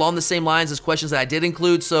that were along the same lines as questions that I did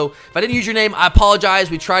include. So if I didn't use your name, I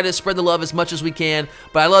apologize. We try to spread the love as much as we can.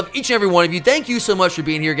 But I love each and every one of you. Thank you so much for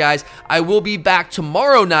being here, guys. I will be back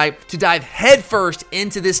tomorrow night to dive headfirst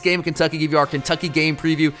into this game in Kentucky, give you our Kentucky game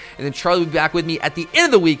preview. And then Charlie will be back with me at the end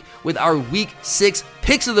of the week with our Week 6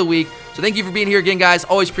 picks of the week. So thank you for being here again, guys.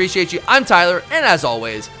 Always appreciate you. I'm Tyler, and as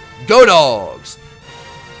always, go Dogs!